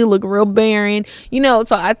empty, looked real barren, you know.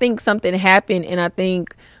 So I think something happened, and I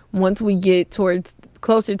think once we get towards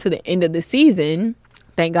closer to the end of the season,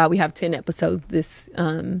 thank God we have 10 episodes this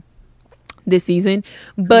season,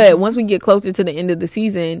 but once we get closer to the end of the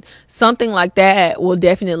season, something like that will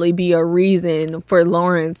definitely be a reason for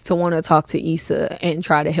Lawrence to want to talk to Issa and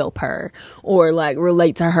try to help her or like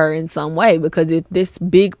relate to her in some way, because if this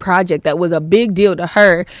big project that was a big deal to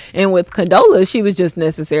her, and with Condola she was just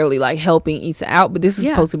necessarily like helping Issa out, but this is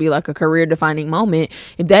supposed to be like a career defining moment,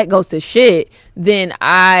 if that goes to shit, then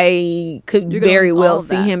I could very well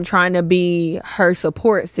see him trying to be her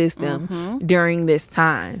support system during this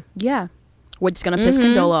time. Yeah. Which is going to piss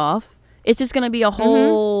Condola off. It's just going to be a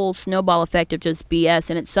whole snowball effect of just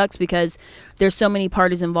BS. And it sucks because there's so many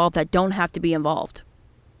parties involved that don't have to be involved.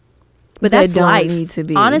 But that's life. Need to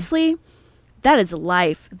be. Honestly, that is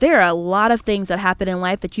life. There are a lot of things that happen in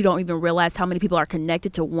life that you don't even realize how many people are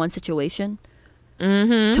connected to one situation.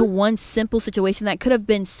 To one simple situation that could have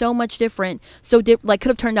been so much different. Like could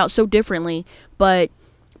have turned out so differently. But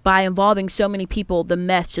by involving so many people, the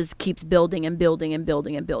mess just keeps building and building and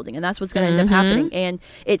building and building. And that's what's going to end up happening. And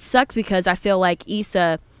it sucks because I feel like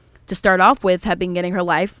Issa, to start off with, had been getting her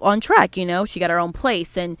life on track. You know, she got her own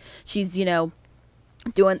place and she's, you know,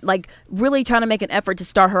 doing like really trying to make an effort to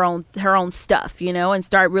start her own stuff, you know, and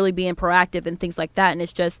start really being proactive and things like that. And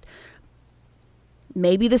it's just,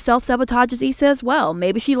 maybe the self-sabotage is Issa as well.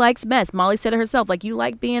 Maybe she likes mess. Molly said it herself, like, you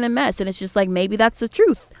like being a mess. And it's just like, maybe that's the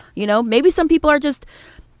truth. You know, maybe some people are just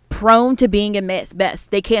prone to being a mess.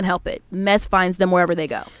 They can't help it. Mess finds them wherever they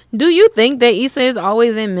go. Do you think that Issa is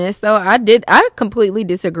always in mess though? I completely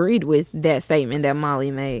disagreed with that statement that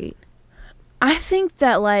Molly made. I think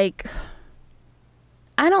that, like,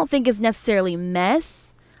 I don't think it's necessarily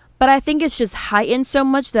mess, but I think it's just heightened so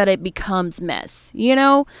much that it becomes mess. You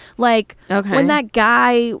know, like when that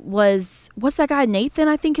guy was, what's that guy, Nathan,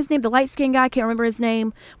 I think his name, the light-skinned guy, I can't remember his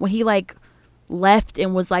name, when he like left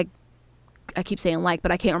and was like, I keep saying like,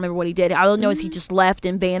 but I can't remember what he did. All I know is he just left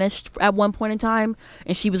and vanished at one point in time,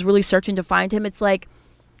 and she was really searching to find him. It's like,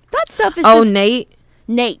 that stuff is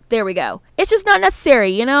Nate, there we go. It's just not necessary,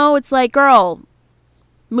 you know? It's like, girl,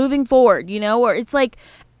 moving forward, you know? Or it's like,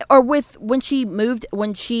 or with, when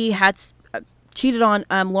she had cheated on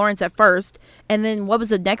Lawrence at first, and then what was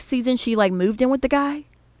the next season? She like moved in with the guy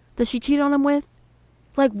that she cheated on him with.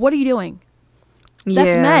 Like, what are you doing?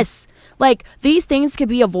 That's mess. Like, these things could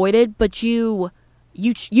be avoided, but you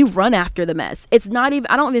run after the mess. It's not even,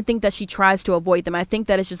 I don't even think that she tries to avoid them. I think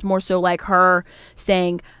that it's just more so like her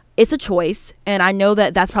saying, it's a choice, and I know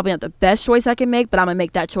that that's probably not the best choice I can make, but I'm going to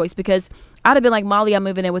make that choice, because I'd have been like, Molly, I'm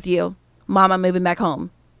moving in with you. Mom, I'm moving back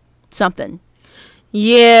home. Something.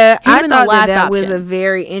 Yeah, I thought that was a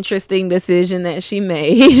very interesting decision that she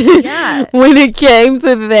made. Yeah. When it came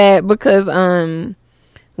to that, because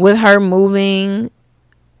with her moving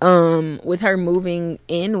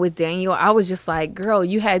in with Daniel, I was just like, girl,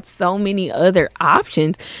 you had so many other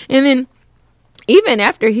options. And then even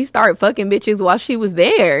after he started fucking bitches while she was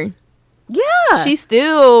there, she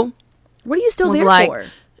still, what are you still there for?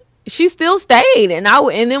 She still stayed, and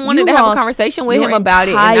then wanted to have a conversation with him about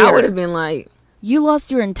it, and I would have been like, you lost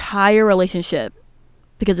your entire relationship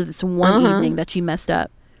because of this one evening that you messed up.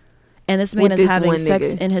 And this man is having sex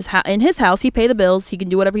in his house. He pay the bills. He can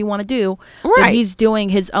do whatever he want to do. Right. But he's doing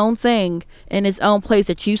his own thing in his own place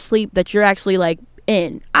that you sleep, that you're actually like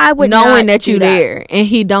in. I would knowing that you're there, and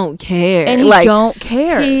he don't care. And he like, don't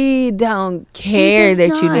care. He don't care that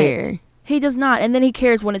you're there. He does not. And then he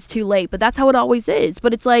cares when it's too late. But that's how it always is.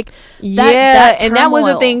 But it's like, and that was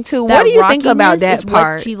the thing too. What do you think about that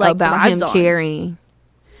part about him caring?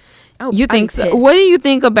 You think so? What do you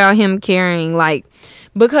think about him caring? Like,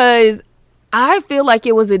 because I feel like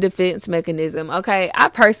it was a defense mechanism. Okay, I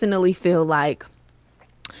personally feel like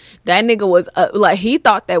that nigga was like, he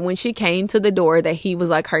thought that when she came to the door that he was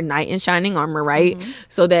like her knight in shining armor, right?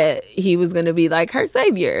 So that he was gonna be like her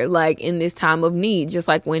savior, like in this time of need, just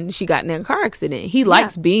like when she got in a car accident. He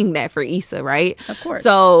likes being that for Issa, right? Of course.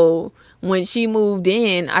 So when she moved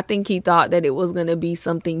in, I think he thought that it was going to be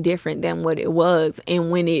something different than what it was.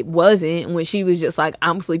 And when it wasn't, when she was just like,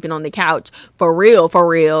 I'm sleeping on the couch, for real,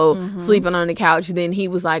 sleeping on the couch, then he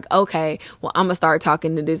was like, okay, well, I'm going to start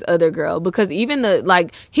talking to this other girl. Because even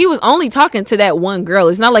he was only talking to that one girl.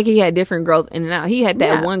 It's not like he had different girls in and out. He had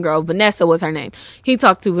that one girl. Vanessa was her name. He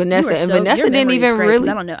talked to Vanessa, and Vanessa didn't even really.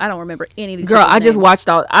 I don't remember any of these. Girl, I just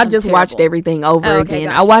watched everything over again.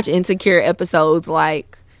 Gotcha. I watched Insecure episodes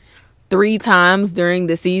like 3 times during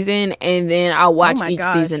the season, and then I watch each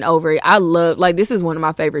season over. I love, this is one of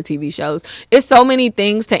my favorite TV shows. It's so many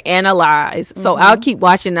things to analyze, so I'll keep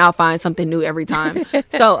watching and I'll find something new every time.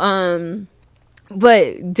 So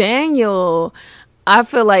but Daniel, I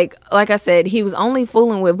feel like I said, he was only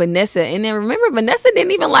fooling with Vanessa. And then remember, Vanessa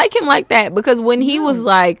didn't even like him like that, because when he was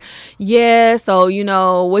like, yeah, so,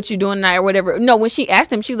 what you doing tonight or whatever. No, when she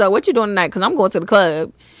asked him, she was like, what you doing tonight? Because I'm going to the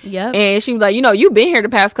club. Yep. And she was like, you've been here the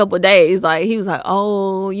past couple of days. Like, he was like,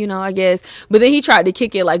 oh, I guess. But then he tried to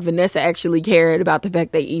kick it like Vanessa actually cared about the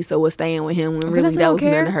fact that Issa was staying with him, when really that was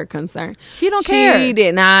none of her concern. She don't care. She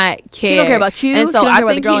did not care. She don't care about you. And so I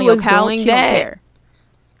think he was doing that.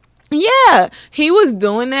 Yeah, he was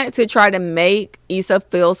doing that to try to make Issa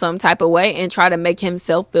feel some type of way and try to make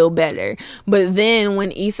himself feel better. But then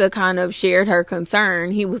when Issa kind of shared her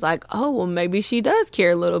concern, he was like, oh, well, maybe she does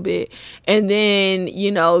care a little bit. And then,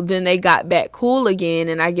 then they got back cool again.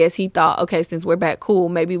 And I guess he thought, okay, since we're back cool,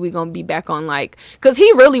 maybe we're going to be back on because he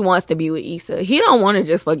really wants to be with Issa. He don't want to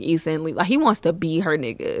just fuck Issa and leave. He wants to be her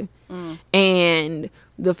nigga. And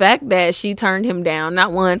the fact that she turned him down,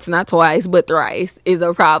 not once, not twice, but thrice, is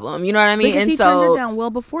a problem. You know what I mean? Because he turned her down well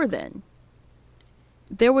before then.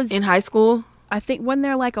 There was in high school. I think wasn't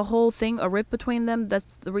there a whole thing, a rift between them? That's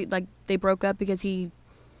they broke up because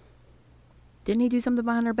didn't he do something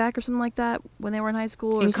behind her back or something like that when they were in high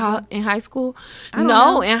school? Or in high school?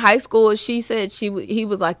 No, in high school, she said he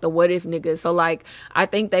was like the what if nigga. So I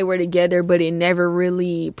think they were together, but it never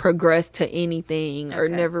really progressed to anything or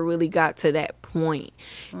never really got to that point.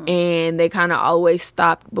 And they kind of always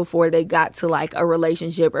stopped before they got to a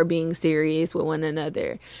relationship or being serious with one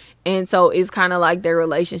another. And so it's kind of like their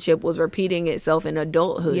relationship was repeating itself in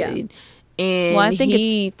adulthood. Yeah. And I think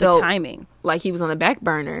it's the timing. Like he was on the back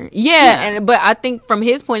burner. Yeah. But I think from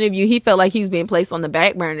his point of view, he felt like he was being placed on the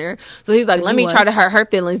back burner. So he's like, let me try to hurt her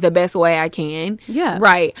feelings the best way I can. Yeah.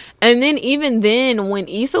 Right. And then even then, when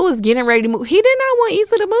Issa was getting ready to move, he did not want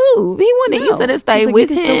Issa to move. He wanted Issa to stay with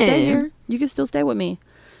him. Still stay here. You can still stay with me.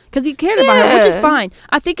 Because he cared about her, which is fine.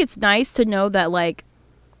 I think it's nice to know that,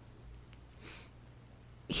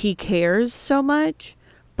 he cares so much.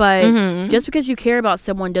 But just because you care about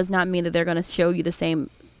someone does not mean that they're going to show you the same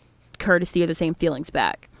courtesy or the same feelings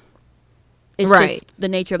back. It's just the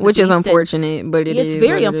nature of the which beast. Is unfortunate, but it's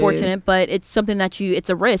very unfortunate, but it's something that it's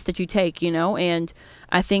a risk that you take, and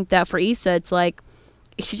I think that for Issa, it's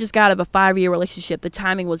she just got out of a 5-year relationship. The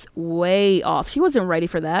timing was way off. She wasn't ready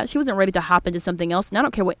for that. She wasn't ready to hop into something else. And I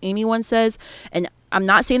don't care what anyone says, and I'm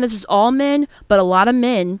not saying this is all men, but a lot of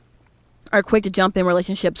men are quick to jump in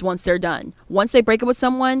relationships once they're done. Once they break up with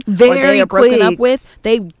someone or they are broken up with,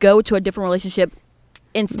 they go to a different relationship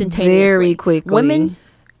instantaneously. Very quickly. Women,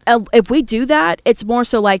 if we do that, it's more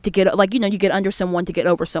so to get, you get under someone to get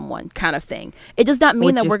over someone kind of thing. It does not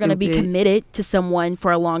mean that we're going to be committed to someone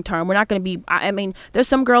for a long term. We're not going to be, I mean, there's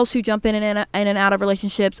some girls who jump in and out of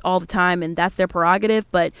relationships all the time, and that's their prerogative,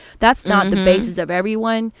 but that's not the basis of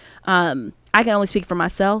everyone. I can only speak for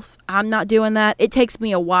myself. I'm not doing that. It takes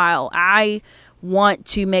me a while. I want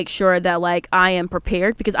to make sure that I am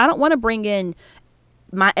prepared, because I don't want to bring in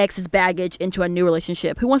my ex's baggage into a new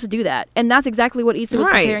relationship. Who wants to do that? And that's exactly what Issa was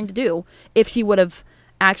preparing to do if she would have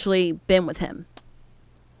actually been with him.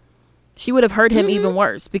 She would have hurt him even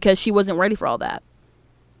worse, because she wasn't ready for all that.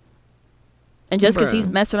 And just because he's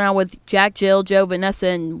messing around with Jack, Jill, Joe, Vanessa,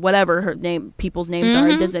 and whatever people's names are,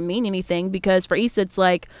 it doesn't mean anything, because for Issa, it's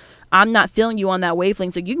I'm not feeling you on that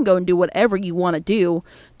wavelength, so you can go and do whatever you want to do.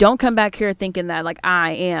 Don't come back here thinking that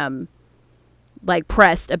I am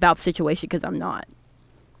pressed about the situation, because I'm not.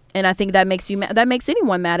 And I think that makes you that makes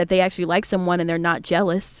anyone mad if they actually like someone and they're not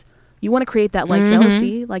jealous. You want to create that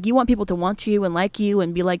jealousy. You want people to want you and like you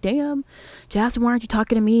and be like, damn, Jasmine, why aren't you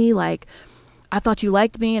talking to me? I thought you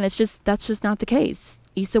liked me, and that's just not the case.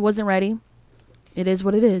 Issa wasn't ready. It is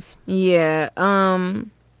what it is. Yeah.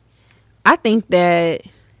 I think that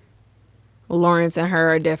Lawrence and her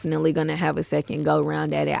are definitely going to have a second go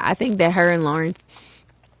round at it. I think that her and Lawrence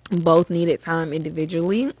both needed time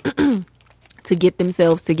individually to get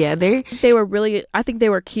themselves together. I think they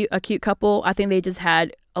were a cute couple. I think they just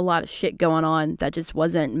had a lot of shit going on that just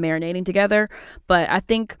wasn't marinating together. But I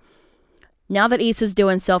think now that Issa's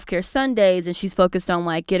doing self-care Sundays and she's focused on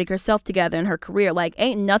like getting herself together in her career, like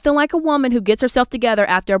ain't nothing like a woman who gets herself together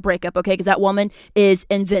after a breakup, okay? Because that woman is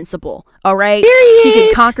invincible, all right? Period. She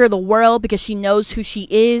can conquer the world because she knows who she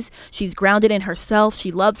is. She's grounded in herself.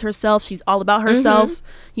 She loves herself. She's all about herself,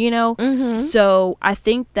 you know? So I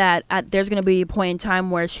think that there's going to be a point in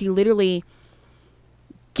time where she literally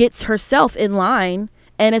gets herself in line,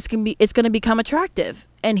 and it's going to become attractive.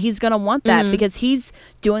 And he's going to want that because he's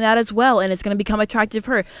doing that as well. And it's going to become attractive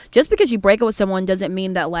to her. Just because you break up with someone doesn't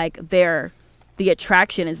mean that like the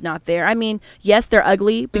attraction is not there. I mean, yes, they're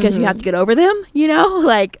ugly because you have to get over them, you know,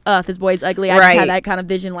 like, this boy's ugly. I just had that kind of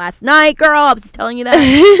vision last night, girl. I was just telling you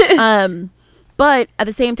that. But at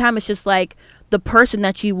the same time, it's just like the person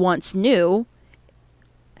that you once knew,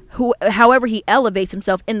 who, however he elevates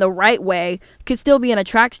himself in the right way, could still be an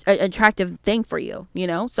attractive thing for you, you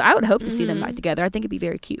know? So I would hope to see them back together. I think it'd be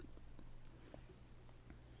very cute.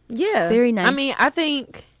 Yeah. Very nice. I mean, I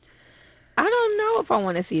don't know if I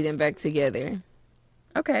want to see them back together.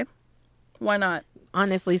 Okay. Why not?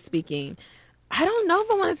 Honestly speaking, I don't know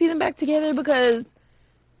if I want to see them back together because,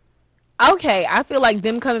 okay, I feel like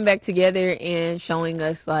them coming back together and showing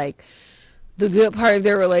us like the good part of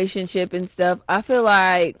their relationship and stuff, I feel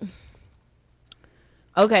like,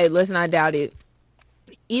 okay, let's not doubt it.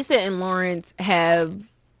 Issa and Lawrence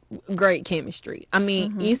have great chemistry. I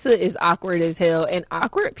mean, Issa is awkward as hell, and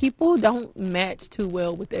awkward people don't match too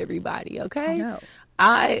well with everybody, okay? No.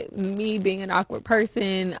 Me being an awkward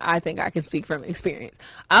person, I think I can speak from experience.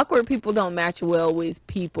 Awkward people don't match well with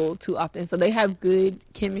people too often, so they have good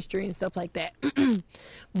chemistry and stuff like that.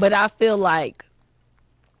 But I feel like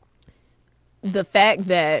the fact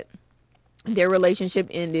that their relationship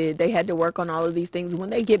ended, they had to work on all of these things.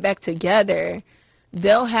 When they get back together,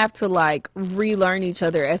 they'll have to like relearn each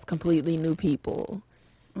other as completely new people.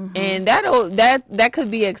 And that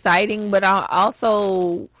could be exciting, but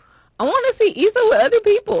I want to see Issa with other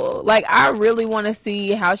people. Like, I really want to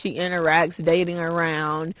see how she interacts, dating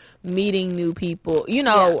around, meeting new people, you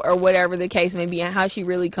know, or whatever the case may be, and how she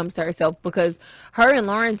really comes to herself, because her and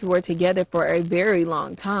Lawrence were together for a very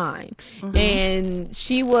long time. And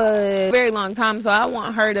she was a very long time, so I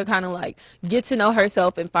want her to kind of like get to know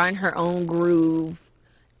herself and find her own groove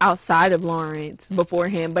outside of Lawrence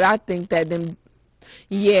beforehand. But I think that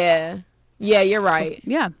yeah, you're right.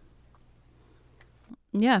 Yeah.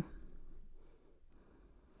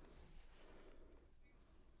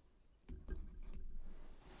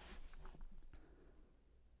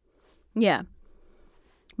 Yeah.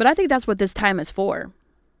 But I think that's what this time is for.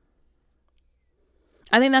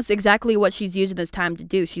 I think that's exactly what she's using this time to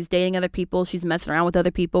do. She's dating other people. She's messing around with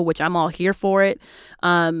other people, which I'm all here for it.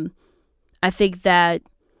 I think that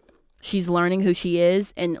she's learning who she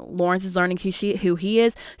is, and Lawrence is learning who he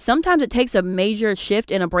is. Sometimes it takes a major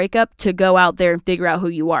shift in a breakup to go out there and figure out who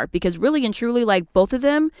you are. Because really and truly, like, both of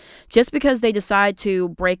them, just because they decide to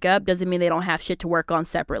break up doesn't mean they don't have shit to work on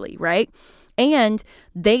separately, right? And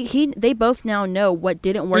they both now know what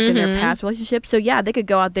didn't work in their past relationship. So yeah, they could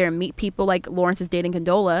go out there and meet people, like Lawrence is dating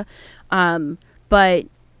Condola. But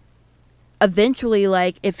eventually,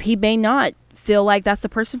 like, if he may not feel like that's the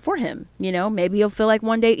person for him, you know, maybe he'll feel like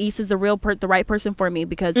one day Issa's the right person for me,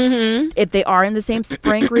 because if they are in the same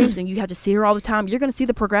friend groups and you have to see her all the time, you're going to see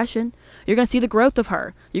the progression. You're going to see the growth of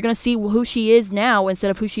her. You're going to see who she is now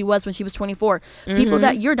instead of who she was when she was 24. People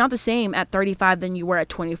that you're not the same at 35 than you were at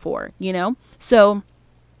 24, you know? So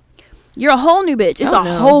you're a whole new bitch. It's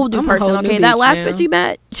a whole new person. Okay, that last bitch you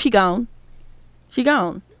met, she gone.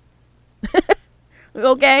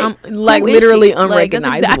 Okay, like literally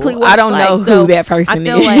unrecognizable. Like, exactly I don't know who that person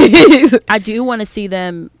is. Like, I do want to see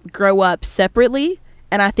them grow up separately,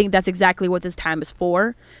 and I think that's exactly what this time is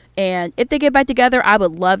for. And if they get back together, I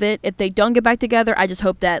would love it. If they don't get back together, I just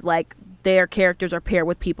hope that like their characters are paired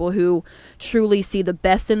with people who truly see the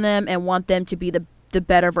best in them and want them to be the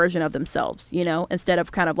better version of themselves, you know, instead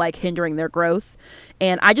of kind of like hindering their growth.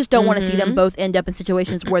 And I just don't want to see them both end up in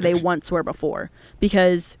situations where they once were before,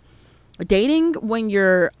 because dating when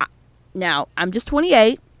you're now, I'm just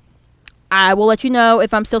 28. I will let you know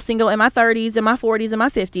if I'm still single in my 30s, in my 40s, in my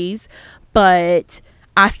 50s. But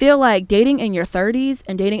I feel like dating in your 30s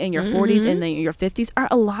and dating in your 40s and then your 50s are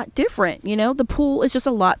a lot different. You know, the pool is just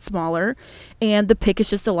a lot smaller and the pick is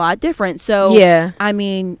just a lot different. So, yeah, I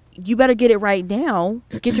mean, you better get it right now.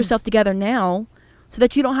 Get yourself together now so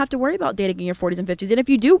that you don't have to worry about dating in your 40s and 50s. And if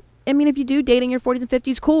you do, date in your 40s and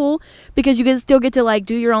 50s, cool, because you still get to like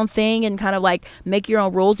do your own thing and kind of like make your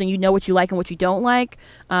own rules, and you know what you like and what you don't like.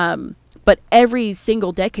 But every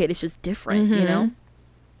single decade is just different, you know?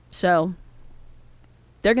 So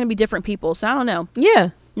they're going to be different people. So I don't know.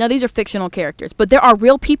 Yeah. Now, these are fictional characters, but there are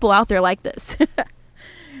real people out there like this.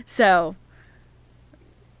 So,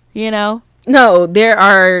 you know. No, there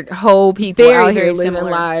are whole people Very, out here very living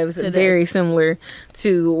similar lives to very this. similar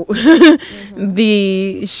to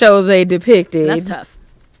the show they depicted. That's tough.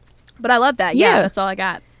 But I love that. Yeah, Yeah. that's all I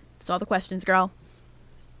got. That's all the questions, girl.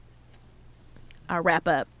 I'll wrap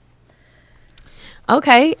up.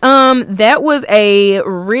 Okay. That was a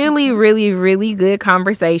really, really, really good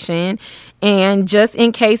conversation. And just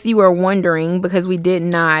in case you were wondering, because we did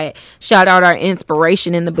not shout out our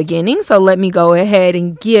inspiration in the beginning, so let me go ahead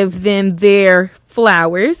and give them their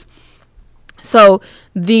flowers. So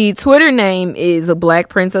the Twitter name is Black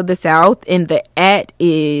Prince of the South, and the @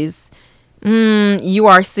 is You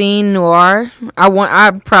Are Seen Noir.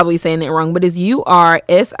 I'm probably saying it wrong, but it's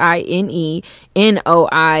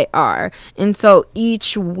URSINENOIR. And so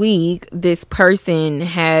each week this person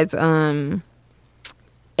has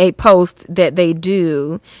a post that they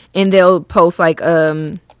do, and they'll post like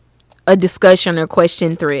a discussion or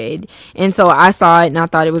question thread. And so I saw it and I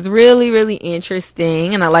thought it was really, really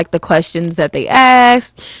interesting, and I like the questions that they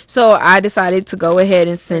asked. So I decided to go ahead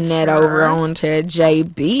and send that over on to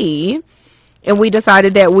JB. And we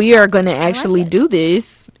decided that we are going to actually do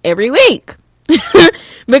this every week.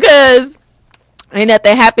 Because ain't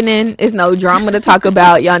nothing happening. It's no drama to talk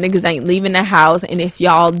about. Y'all niggas ain't leaving the house. And if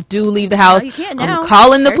y'all do leave the house, you can't now. I'm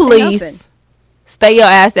calling the Everything police. open. Stay your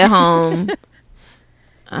ass at home.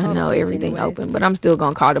 I know Hopefully, everything anyway. open, but I'm still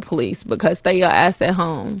going to call the police because stay your ass at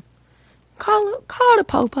home. Call the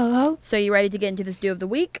popo. So you ready to get into this do of the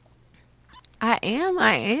week? I am.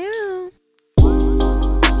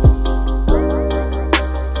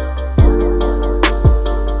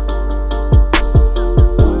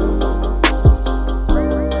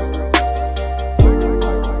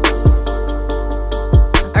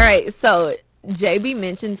 All right, so JB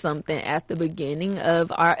mentioned something at the beginning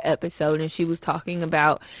of our episode, and she was talking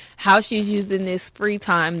about how she's using this free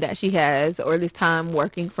time that she has, or this time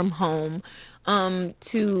working from home,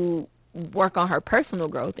 to work on her personal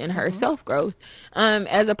growth and her self-growth,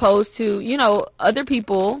 as opposed to, other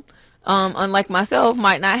people, unlike myself,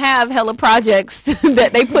 might not have hella projects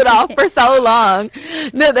that they put off for so long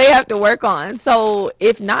that they have to work on. So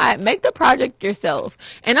if not, make the project yourself.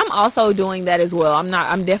 And I'm also doing that as well.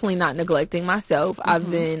 I'm definitely not neglecting myself. I've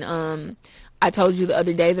been, I told you the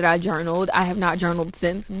other day that I journaled. I have not journaled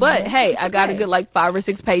since, but hey, I got a good like 5 or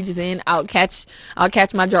 6 pages in. I'll catch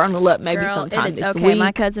my journal up maybe Girl, sometime it is this okay. week.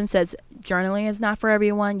 My cousin says journaling is not for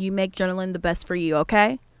everyone. You make journaling the best for you,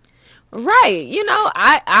 okay? Right.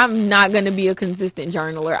 I'm not going to be a consistent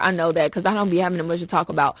journaler. I know that because I don't be having that much to talk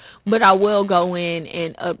about. But I will go in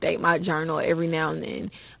and update my journal every now and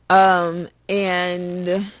then.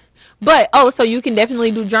 So you can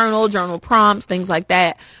definitely do journal prompts, things like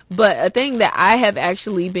that. But a thing that I have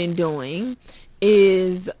actually been doing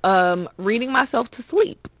is reading myself to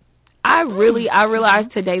sleep. I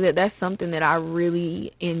realized today that that's something that I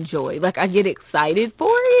really enjoy. Like, I get excited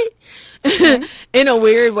for it in a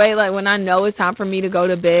weird way. Like, when I know it's time for me to go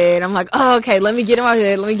to bed, I'm like, oh, okay, let me get in my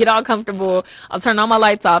bed. Let me get all comfortable. I'll turn all my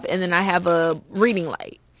lights off, and then I have a reading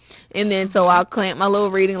light. And then so I'll clamp my little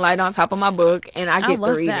reading light on top of my book, and I get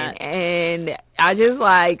to reading. That. And I just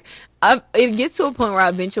like, it gets to a point where I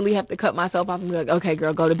eventually have to cut myself off and be like, okay,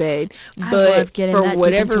 girl, go to bed. But for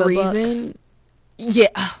whatever reason,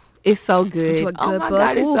 it's so good. Oh my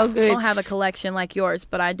God, it's so good. I don't have a collection like yours,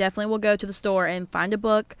 but I definitely will go to the store and find a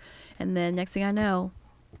book, and then next thing I know,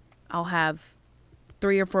 I'll have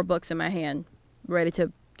 3 or 4 books in my hand ready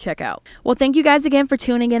to check out. Well, thank you guys again for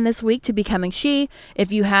tuning in this week to Becoming She.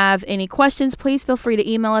 If you have any questions, please feel free to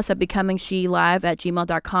email us at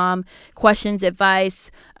becomingshe@gmail.com. Questions, advice,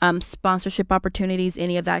 sponsorship opportunities,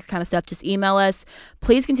 any of that kind of stuff, just email us.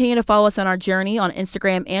 Please continue to follow us on our journey on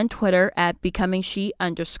Instagram and Twitter at becomingshe_.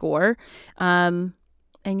 And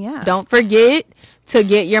yeah. Don't forget to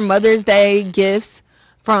get your Mother's Day gifts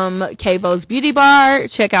from Kavo's Beauty Bar.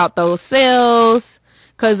 Check out those sales,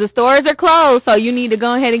 because the stores are closed, so you need to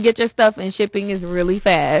go ahead and get your stuff, and shipping is really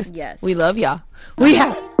fast. Yes. We love y'all. We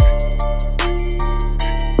have